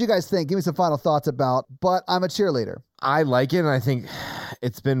movie. What did you guys think? Give me some final thoughts about But I'm a Cheerleader. I like it, and I think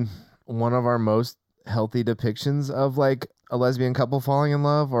it's been one of our most healthy depictions of like a lesbian couple falling in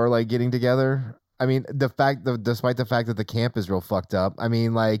love or like getting together. I mean, despite the fact that the camp is real fucked up. I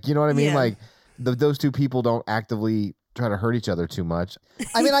mean, like, you know what I mean? Yeah. Like, those two people don't actively try to hurt each other too much.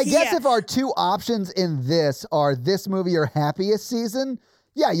 I mean, I guess if our two options in this are this movie or Happiest Season,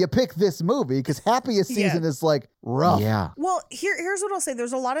 yeah, you pick this movie because Happiest Season is like rough. Yeah. Well, here's what I'll say.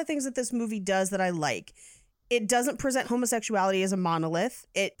 There's a lot of things that this movie does that I like. It doesn't present homosexuality as a monolith.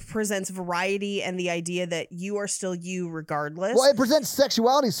 It presents variety and the idea that you are still you regardless. Well, it presents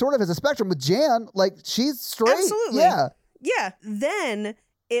sexuality sort of as a spectrum with Jan. Like, she's straight. Absolutely. Yeah. Yeah. Then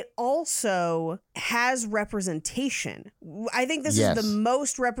it also has representation. I think this is the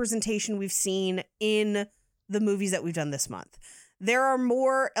most representation we've seen in the movies that we've done this month. There are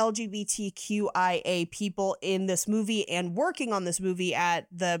more LGBTQIA people in this movie and working on this movie at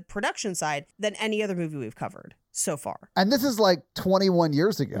the production side than any other movie we've covered so far. And this is like 21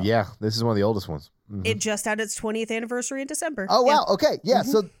 years ago. Yeah, this is one of the oldest ones. Mm-hmm. It just had its 20th anniversary in December. Oh, wow. Okay. Yeah.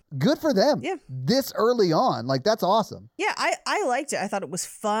 So good for them. Yeah. This early on. Like, that's awesome. Yeah, I liked it. I thought it was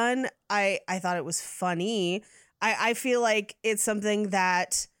fun. I thought it was funny. I feel like it's something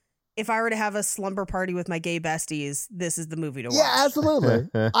that if I were to have a slumber party with my gay besties, this is the movie to watch. Yeah, absolutely.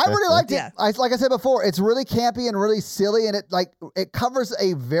 I really liked it. Yeah. Like I said before, it's really campy and really silly, and it covers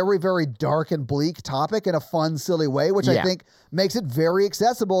a very, very dark and bleak topic in a fun, silly way, which I think makes it very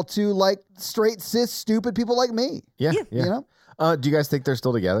accessible to like straight, cis, stupid people like me. Yeah. You know? Do you guys think they're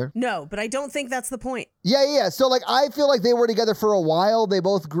still together? No, but I don't think that's the point. Yeah. So like, I feel like they were together for a while. They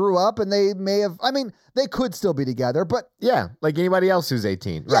both grew up, and they may have. I mean, they could still be together, but yeah, like anybody else who's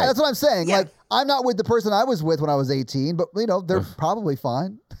 18. Yeah, right. that's what I'm saying. Yeah. Like, I'm not with the person I was with when I was 18, but you know, they're probably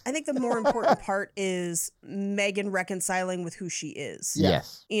fine. I think the more important part is Megan reconciling with who she is.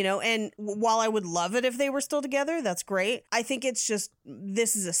 Yes. You know, and while I would love it if they were still together, that's great. I think it's just,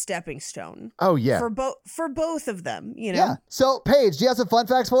 this is a stepping stone. Oh, yeah. For both of them, you know? Yeah. So, Paige, do you have some fun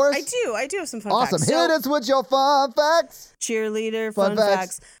facts for us? I do have some fun awesome. facts. Hit us with your fun facts. Cheerleader, Fun fun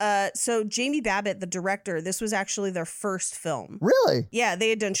facts. So Jamie Babbitt, the director, this was actually their first film. Really? Yeah,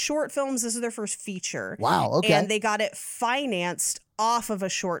 they had done short films. This is their first feature. Wow, okay. And they got it financed off of a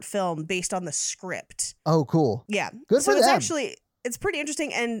short film based on the script. Oh, cool. Yeah. Good for so it's them. actually, it's pretty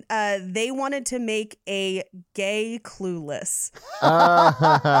interesting. And they wanted to make a gay Clueless.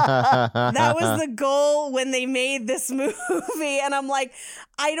 That was the goal when they made this movie. And I'm like,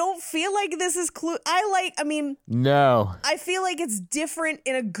 I don't feel like this is No. I feel like it's different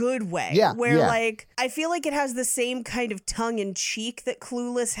in a good way. Yeah, Where yeah. like, I feel like it has the same kind of tongue in cheek that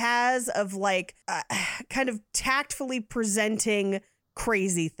Clueless has of like, kind of tactfully presenting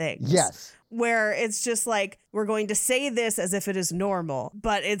crazy things. Yes. Where it's just like, we're going to say this as if it is normal,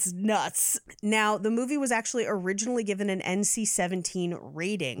 but it's nuts. Now, the movie was actually originally given an NC-17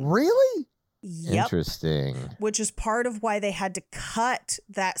 rating. Really? Yep. Interesting. Which is part of why they had to cut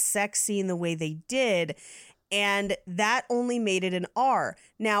that sex scene the way they did. And that only made it an R.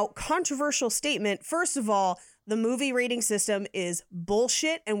 Now, controversial statement. First of all, the movie rating system is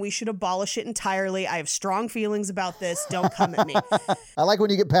bullshit and we should abolish it entirely. I have strong feelings about this. Don't come at me. I like when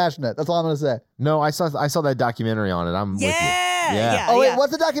you get passionate. That's all I'm going to say. No, I saw that documentary on it. I'm with you. Yeah. Oh, wait,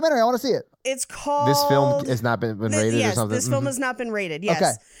 what's the documentary? I want to see it. It's called... This film has not been rated yes, or something? this film has not been rated, yes.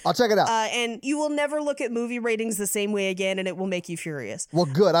 Okay, I'll check it out. And you will never look at movie ratings the same way again, and it will make you furious. Well,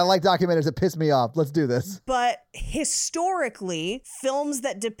 good. I like documentaries that piss me off. Let's do this. But historically, films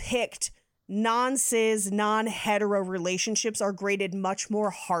that depict non-cis, non-hetero relationships are graded much more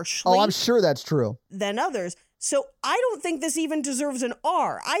harshly. Oh, I'm sure that's true. Than others. So I don't think this even deserves an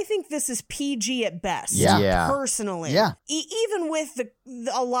R. I think this is PG at best. Yeah. Personally. Yeah. Even with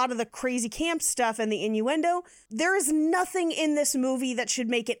a lot of the crazy camp stuff and the innuendo, there is nothing in this movie that should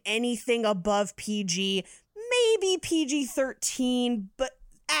make it anything above PG. Maybe PG-13, but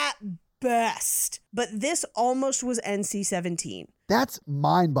at best. But this almost was NC-17. That's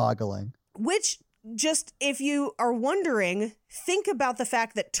mind-boggling. Which, just if you are wondering, think about the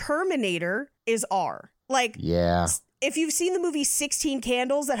fact that Terminator is R. Like, yeah. If you've seen the movie 16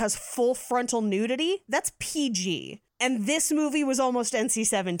 Candles that has full frontal nudity, that's PG. And this movie was almost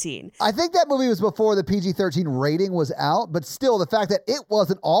NC-17. I think that movie was before the PG-13 rating was out, but still, the fact that it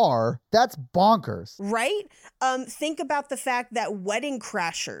wasn't R, that's bonkers. Right? Think about the fact that Wedding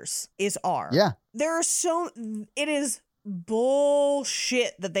Crashers is R. Yeah. It is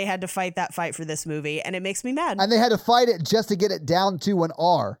bullshit that they had to fight that fight for this movie, and it makes me mad. And they had to fight it just to get it down to an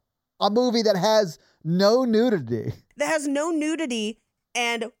R. A movie that has no nudity. That has no nudity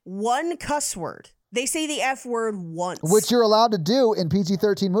and one cuss word. They say the F word once. Which you're allowed to do in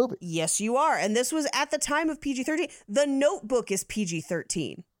PG-13 movies. Yes, you are. And this was at the time of PG-13. The Notebook is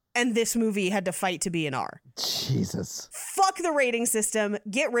PG-13. And this movie had to fight to be an R. Jesus. Fuck the rating system.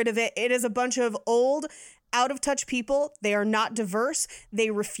 Get rid of it. It is a bunch of old, out-of-touch people. They are not diverse.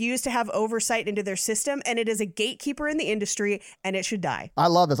 They refuse to have oversight into their system. And it is a gatekeeper in the industry, and it should die. I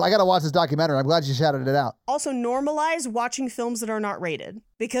love this. I got to watch this documentary. I'm glad you shouted it out. Also, normalize watching films that are not rated.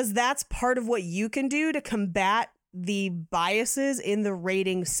 Because that's part of what you can do to combat the biases in the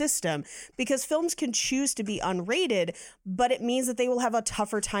rating system, because films can choose to be unrated, but it means that they will have a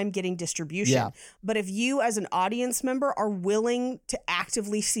tougher time getting distribution. Yeah. But if you as an audience member are willing to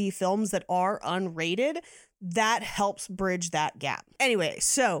actively see films that are unrated, that helps bridge that gap. Anyway,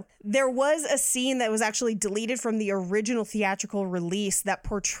 so there was a scene that was actually deleted from the original theatrical release that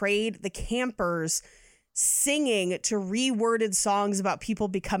portrayed the campers singing to reworded songs about people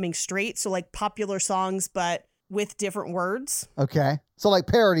becoming straight. So like popular songs, but with different words. Okay. So like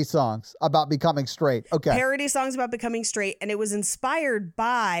parody songs about becoming straight. Okay. Parody songs about becoming straight. And it was inspired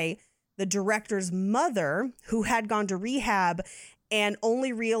by the director's mother, who had gone to rehab and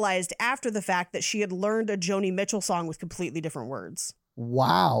only realized after the fact that she had learned a Joni Mitchell song with completely different words.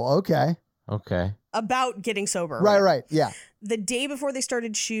 Wow. Okay. Okay. About getting sober. Right. Yeah. The day before they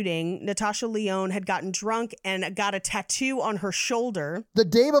started shooting, Natasha Lyonne had gotten drunk and got a tattoo on her shoulder. The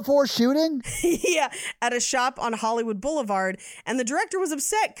day before shooting? Yeah, at a shop on Hollywood Boulevard. And the director was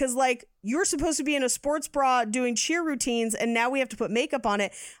upset because, like, you're supposed to be in a sports bra doing cheer routines, and now we have to put makeup on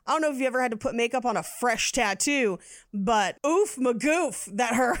it. I don't know if you ever had to put makeup on a fresh tattoo, but oof magoof,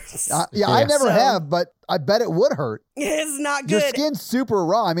 that hurts. Yeah, I never have, but I bet it would hurt. It's not good. Your skin's super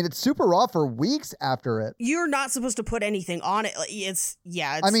raw. I mean, it's super raw for weeks after it. You're not supposed to put anything on it.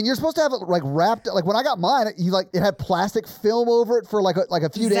 I mean, you're supposed to have it like wrapped. Like when I got mine, it had plastic film over it for like a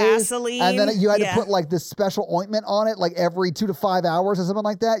few days. Vaseline. And then you had to put like this special ointment on it like every 2 to 5 hours or something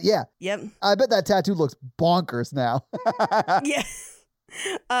like that. Yeah. Yep. I bet that tattoo looks bonkers now. Yeah.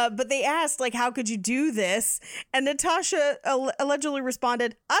 But they asked, like, how could you do this? And Natasha allegedly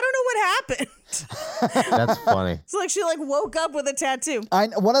responded, I don't know what happened. That's funny. So, like, she, like, woke up with a tattoo.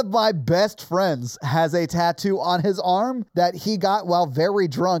 One of my best friends has a tattoo on his arm that he got while very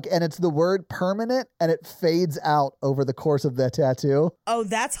drunk, and it's the word permanent, and it fades out over the course of that tattoo. Oh,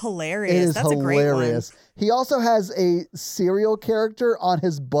 that's hilarious. It is that's hilarious. A great one. He also has a serial character on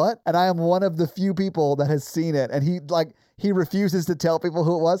his butt, and I am one of the few people that has seen it, and he refuses to tell people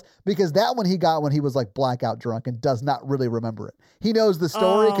who it was because that one he got when he was like blackout drunk and does not really remember it. He knows the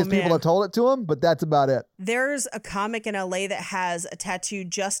story because people have told it to him, but that's about it. There's a comic in LA that has a tattoo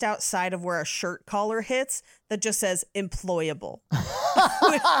just outside of where a shirt collar hits that just says employable.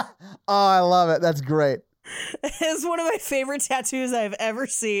 Oh, I love it. That's great. It's one of my favorite tattoos I've ever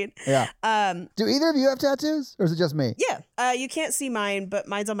seen. Yeah. Do either of you have tattoos or is it just me? Yeah. You can't see mine, but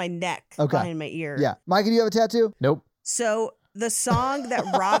mine's on my neck behind my ear. Yeah. Mikey, do you have a tattoo? Nope. So the song that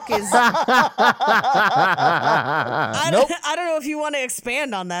Rock is... I don't know if you want to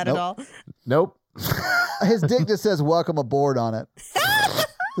expand on that at all. Nope. His dick just says welcome aboard on it.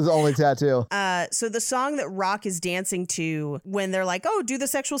 This is the only tattoo. So the song that Rock is dancing to when they're like, oh, do the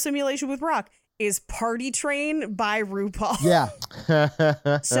sexual simulation with Rock is Party Train by RuPaul. Yeah.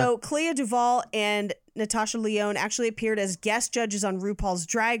 So Clea Duvall and Natasha Lyonne actually appeared as guest judges on RuPaul's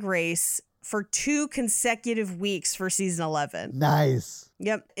Drag Race for 2 consecutive weeks for season 11. Nice.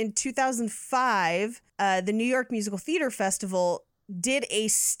 Yep. In 2005, the New York Musical Theater Festival did a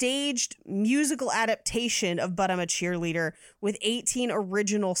staged musical adaptation of But I'm a Cheerleader with 18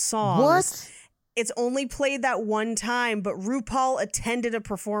 original songs. What? It's only played that one time, but RuPaul attended a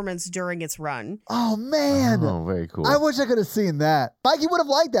performance during its run. Oh, man. Oh, very cool. I wish I could have seen that. Mikey would have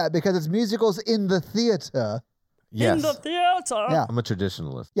liked that because it's musicals in the theater. Yes. In the theater. Yeah. I'm a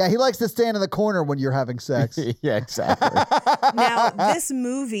traditionalist. Yeah, he likes to stand in the corner when you're having sex. Yeah, exactly. Now, this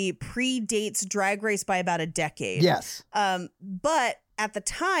movie predates Drag Race by about a decade. Yes. But at the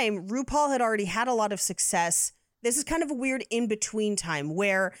time, RuPaul had already had a lot of success. This is kind of a weird in-between time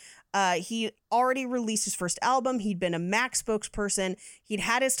where he already released his first album. He'd been a Mac spokesperson. He'd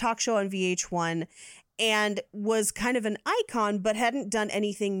had his talk show on VH1 and was kind of an icon, but hadn't done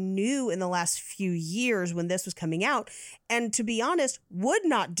anything new in the last few years when this was coming out. And to be honest, would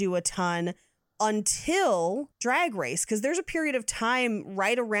not do a ton until Drag Race, because there's a period of time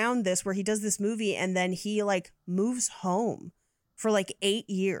right around this where he does this movie and then he like moves home for like 8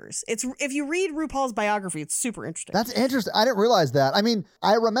 years. It's, if you read RuPaul's biography, it's super interesting. That's interesting. I didn't realize that. I mean,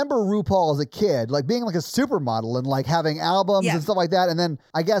 I remember RuPaul as a kid, like being like a supermodel and like having albums and stuff like that. And then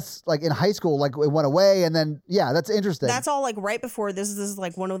I guess like in high school, like it went away. And then, yeah, that's interesting. That's all like right before this. This is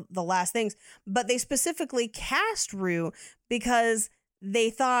like one of the last things. But they specifically cast Ru because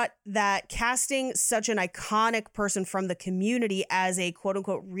they thought that casting such an iconic person from the community as a quote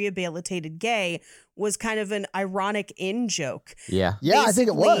unquote rehabilitated gay was kind of an ironic in-joke. Yeah. Yeah, I think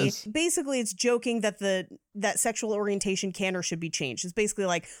it was. Basically, it's joking that that sexual orientation can or should be changed. It's basically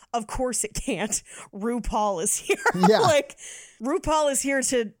like, of course it can't. RuPaul is here. Yeah. Like, RuPaul is here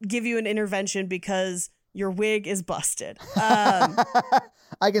to give you an intervention because your wig is busted.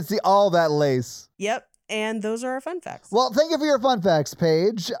 I can see all that lace. Yep. And those are our fun facts. Well, thank you for your fun facts,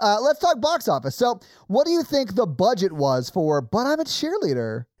 Paige. Let's talk box office. So what do you think the budget was for But I'm a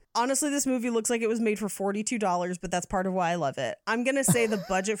Cheerleader? Honestly, this movie looks like it was made for $42, but that's part of why I love it. I'm going to say the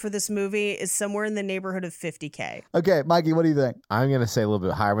budget for this movie is somewhere in the neighborhood of $50K. Okay, Mikey, what do you think? I'm going to say a little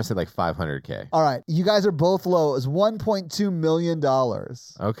bit higher. I'm going to say like $500K. All right, you guys are both low. It was $1.2 million.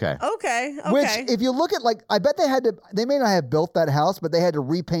 Okay. Okay. Which, if you look at, like, I bet they may not have built that house, but they had to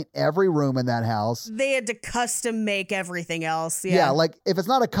repaint every room in that house. They had to custom make everything else. Yeah, like, if it's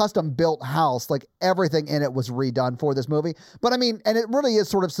not a custom built house, like, everything in it was redone for this movie. But I mean, and it really is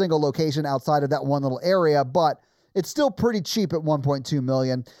sort of single location outside of that one little area, but it's still pretty cheap at $1.2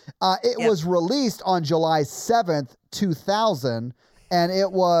 million. It was released on July 7th, 2000, and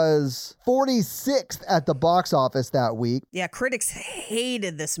it was 46th at the box office that week. Yeah, critics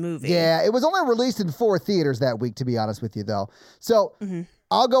hated this movie. Yeah, it was only released in 4 theaters that week, to be honest with you, though. So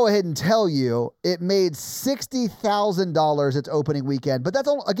I'll go ahead and tell you it made $60,000 its opening weekend, but that's,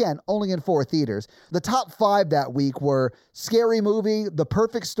 only in 4 theaters. The top 5 that week were Scary Movie, The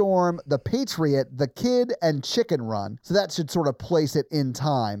Perfect Storm, The Patriot, The Kid, and Chicken Run. So that should sort of place it in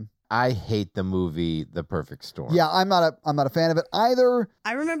time. I hate the movie The Perfect Storm. Yeah, I'm not a fan of it either.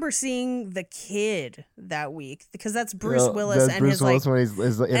 I remember seeing The Kid that week because that's Bruce Willis that's and Bruce his Willis like when he's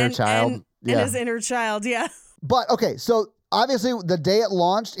his inner child. And his inner child, yeah. But okay, so obviously, the day it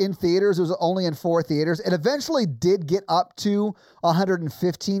launched in theaters, it was only in 4 theaters. It eventually did get up to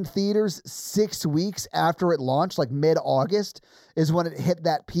 115 theaters 6 weeks after it launched, like mid-August is when it hit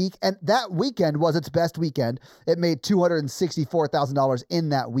that peak. And that weekend was its best weekend. It made $264,000 in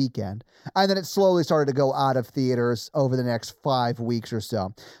that weekend. And then it slowly started to go out of theaters over the next 5 weeks or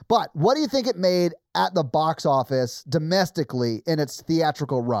so. But what do you think it made at the box office domestically in its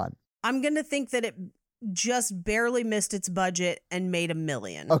theatrical run? I'm going to think that it just barely missed its budget and made $1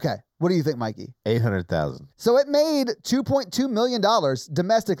 million. Okay. What do you think, Mikey? 800,000. So it made $2.2 million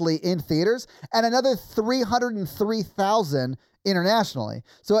domestically in theaters and another $303,000 internationally.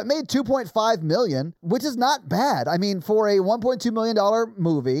 So it made $2.5 million, which is not bad. I mean, for a $1.2 million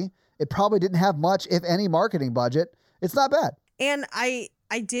movie, it probably didn't have much, if any, marketing budget. It's not bad. And I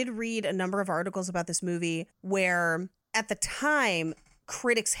did read a number of articles about this movie where at the time,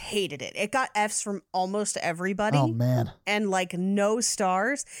 critics hated it. It got Fs from almost everybody. Oh, man. And like no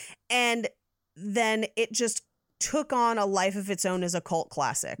stars. And then it just took on a life of its own as a cult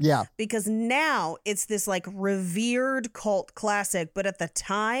classic. Yeah. Because now it's this like revered cult classic. But at the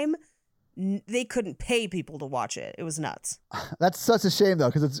time, they couldn't pay people to watch it. It was nuts. That's such a shame, though,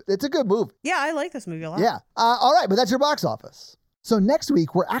 because it's a good movie. Yeah, I like this movie a lot. Yeah. All right, but that's your box office. So next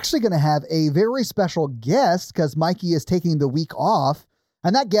week, we're actually going to have a very special guest because Mikey is taking the week off.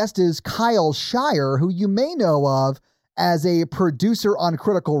 And that guest is Kyle Shire, who you may know of as a producer on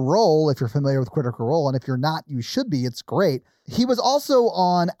Critical Role, if you're familiar with Critical Role. And if you're not, you should be. It's great. He was also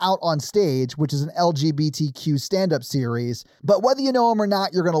on Out on Stage, which is an LGBTQ stand-up series. But whether you know him or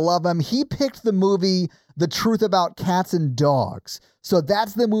not, you're going to love him. He picked the movie The Truth About Cats and Dogs. So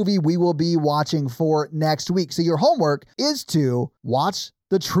that's the movie we will be watching for next week. So your homework is to watch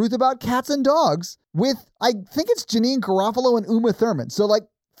The Truth About Cats and Dogs with, I think it's Janine Garofalo and Uma Thurman. So like,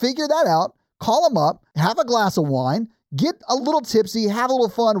 figure that out, call them up, have a glass of wine, get a little tipsy, have a little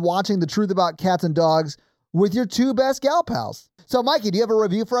fun watching The Truth About Cats and Dogs with your 2 best gal pals. So Mikey, do you have a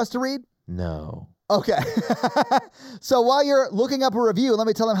review for us to read? No. Okay. So while you're looking up a review, let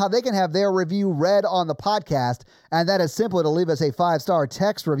me tell them how they can have their review read on the podcast. And that is simply to leave us a 5-star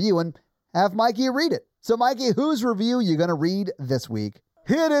text review and have Mikey read it. So Mikey, whose review are you going to read this week?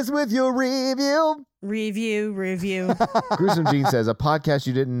 Hit us with your review. Review. Gruesome Gene says, a podcast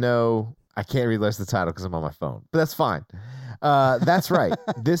you didn't know. I can't read the rest of the title because I'm on my phone, but that's fine. That's right.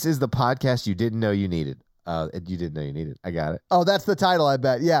 This is the podcast you didn't know you needed. You didn't know you needed. I got it. Oh, that's the title, I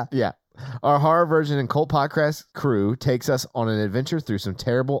bet. Yeah. Yeah. Our horror version and cult podcast crew takes us on an adventure through some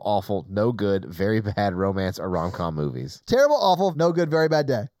terrible, awful, no good, very bad romance or rom-com movies. Terrible, awful, no good, very bad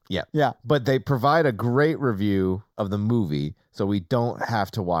day. Yeah. Yeah. But they provide a great review of the movie, so we don't have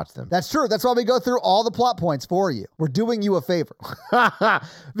to watch them. That's true. That's why we go through all the plot points for you. We're doing you a favor.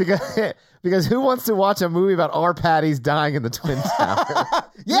 Because who wants to watch a movie about our Patties dying in the Twin Towers?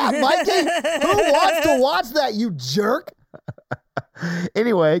 Yeah, Mikey. Who wants to watch that, you jerk?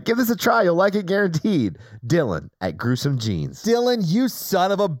 Anyway, give this a try. You'll like it guaranteed. Dylan at Gruesome Jeans. Dylan, you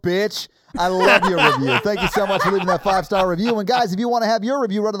son of a bitch. I love your review. Thank you so much for leaving that 5-star review. And guys, if you want to have your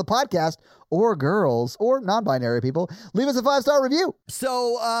review read on the podcast, or girls, or non-binary people, leave us a 5-star review.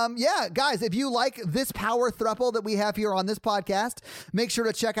 So, yeah, guys, if you like this power throuple that we have here on this podcast, make sure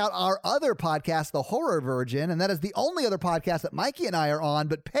to check out our other podcast, The Horror Virgin, and that is the only other podcast that Mikey and I are on,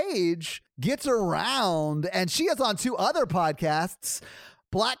 but Paige gets around, and she is on 2 other podcasts,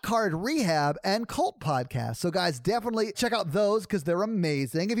 Black Card Rehab and Cult Podcast. So guys, definitely check out those because they're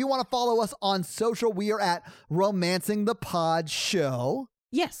amazing. If you want to follow us on social, we are at Romancing the Pod Show.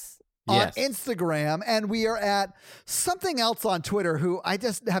 Yes. On Instagram, and we are at something else on Twitter who I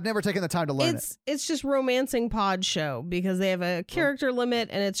just have never taken the time to learn It's just Romancing Pod Show because they have a character limit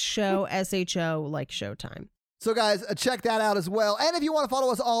and it's show, SHO, like Showtime. So guys, check that out as well. And if you want to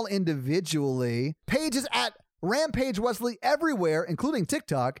follow us all individually, Paige is at Rampage Wesley everywhere, including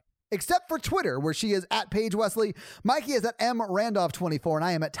TikTok, except for Twitter, where she is at Paige Wesley. Mikey is at MRandolph24, and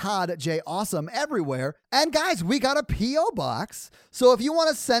I am at Todd J. Awesome everywhere. And guys, we got a P.O. box. So if you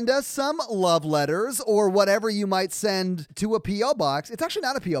want to send us some love letters or whatever you might send to a P.O. box, it's actually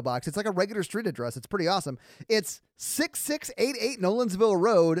not a P.O. box. It's like a regular street address. It's pretty awesome. It's 6688 Nolensville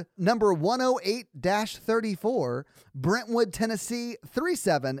Road, number 108-34, Brentwood, Tennessee,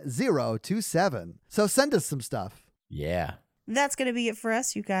 37027. So send us some stuff. Yeah. That's going to be it for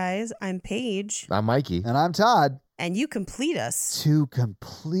us, you guys. I'm Paige. I'm Mikey. And I'm Todd. And you complete us. To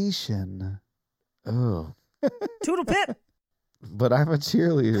completion. Oh. Toodle pip. But I'm a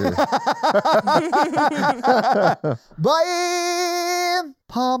cheerleader. Bye,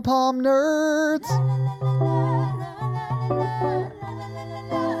 pom-pom nerds.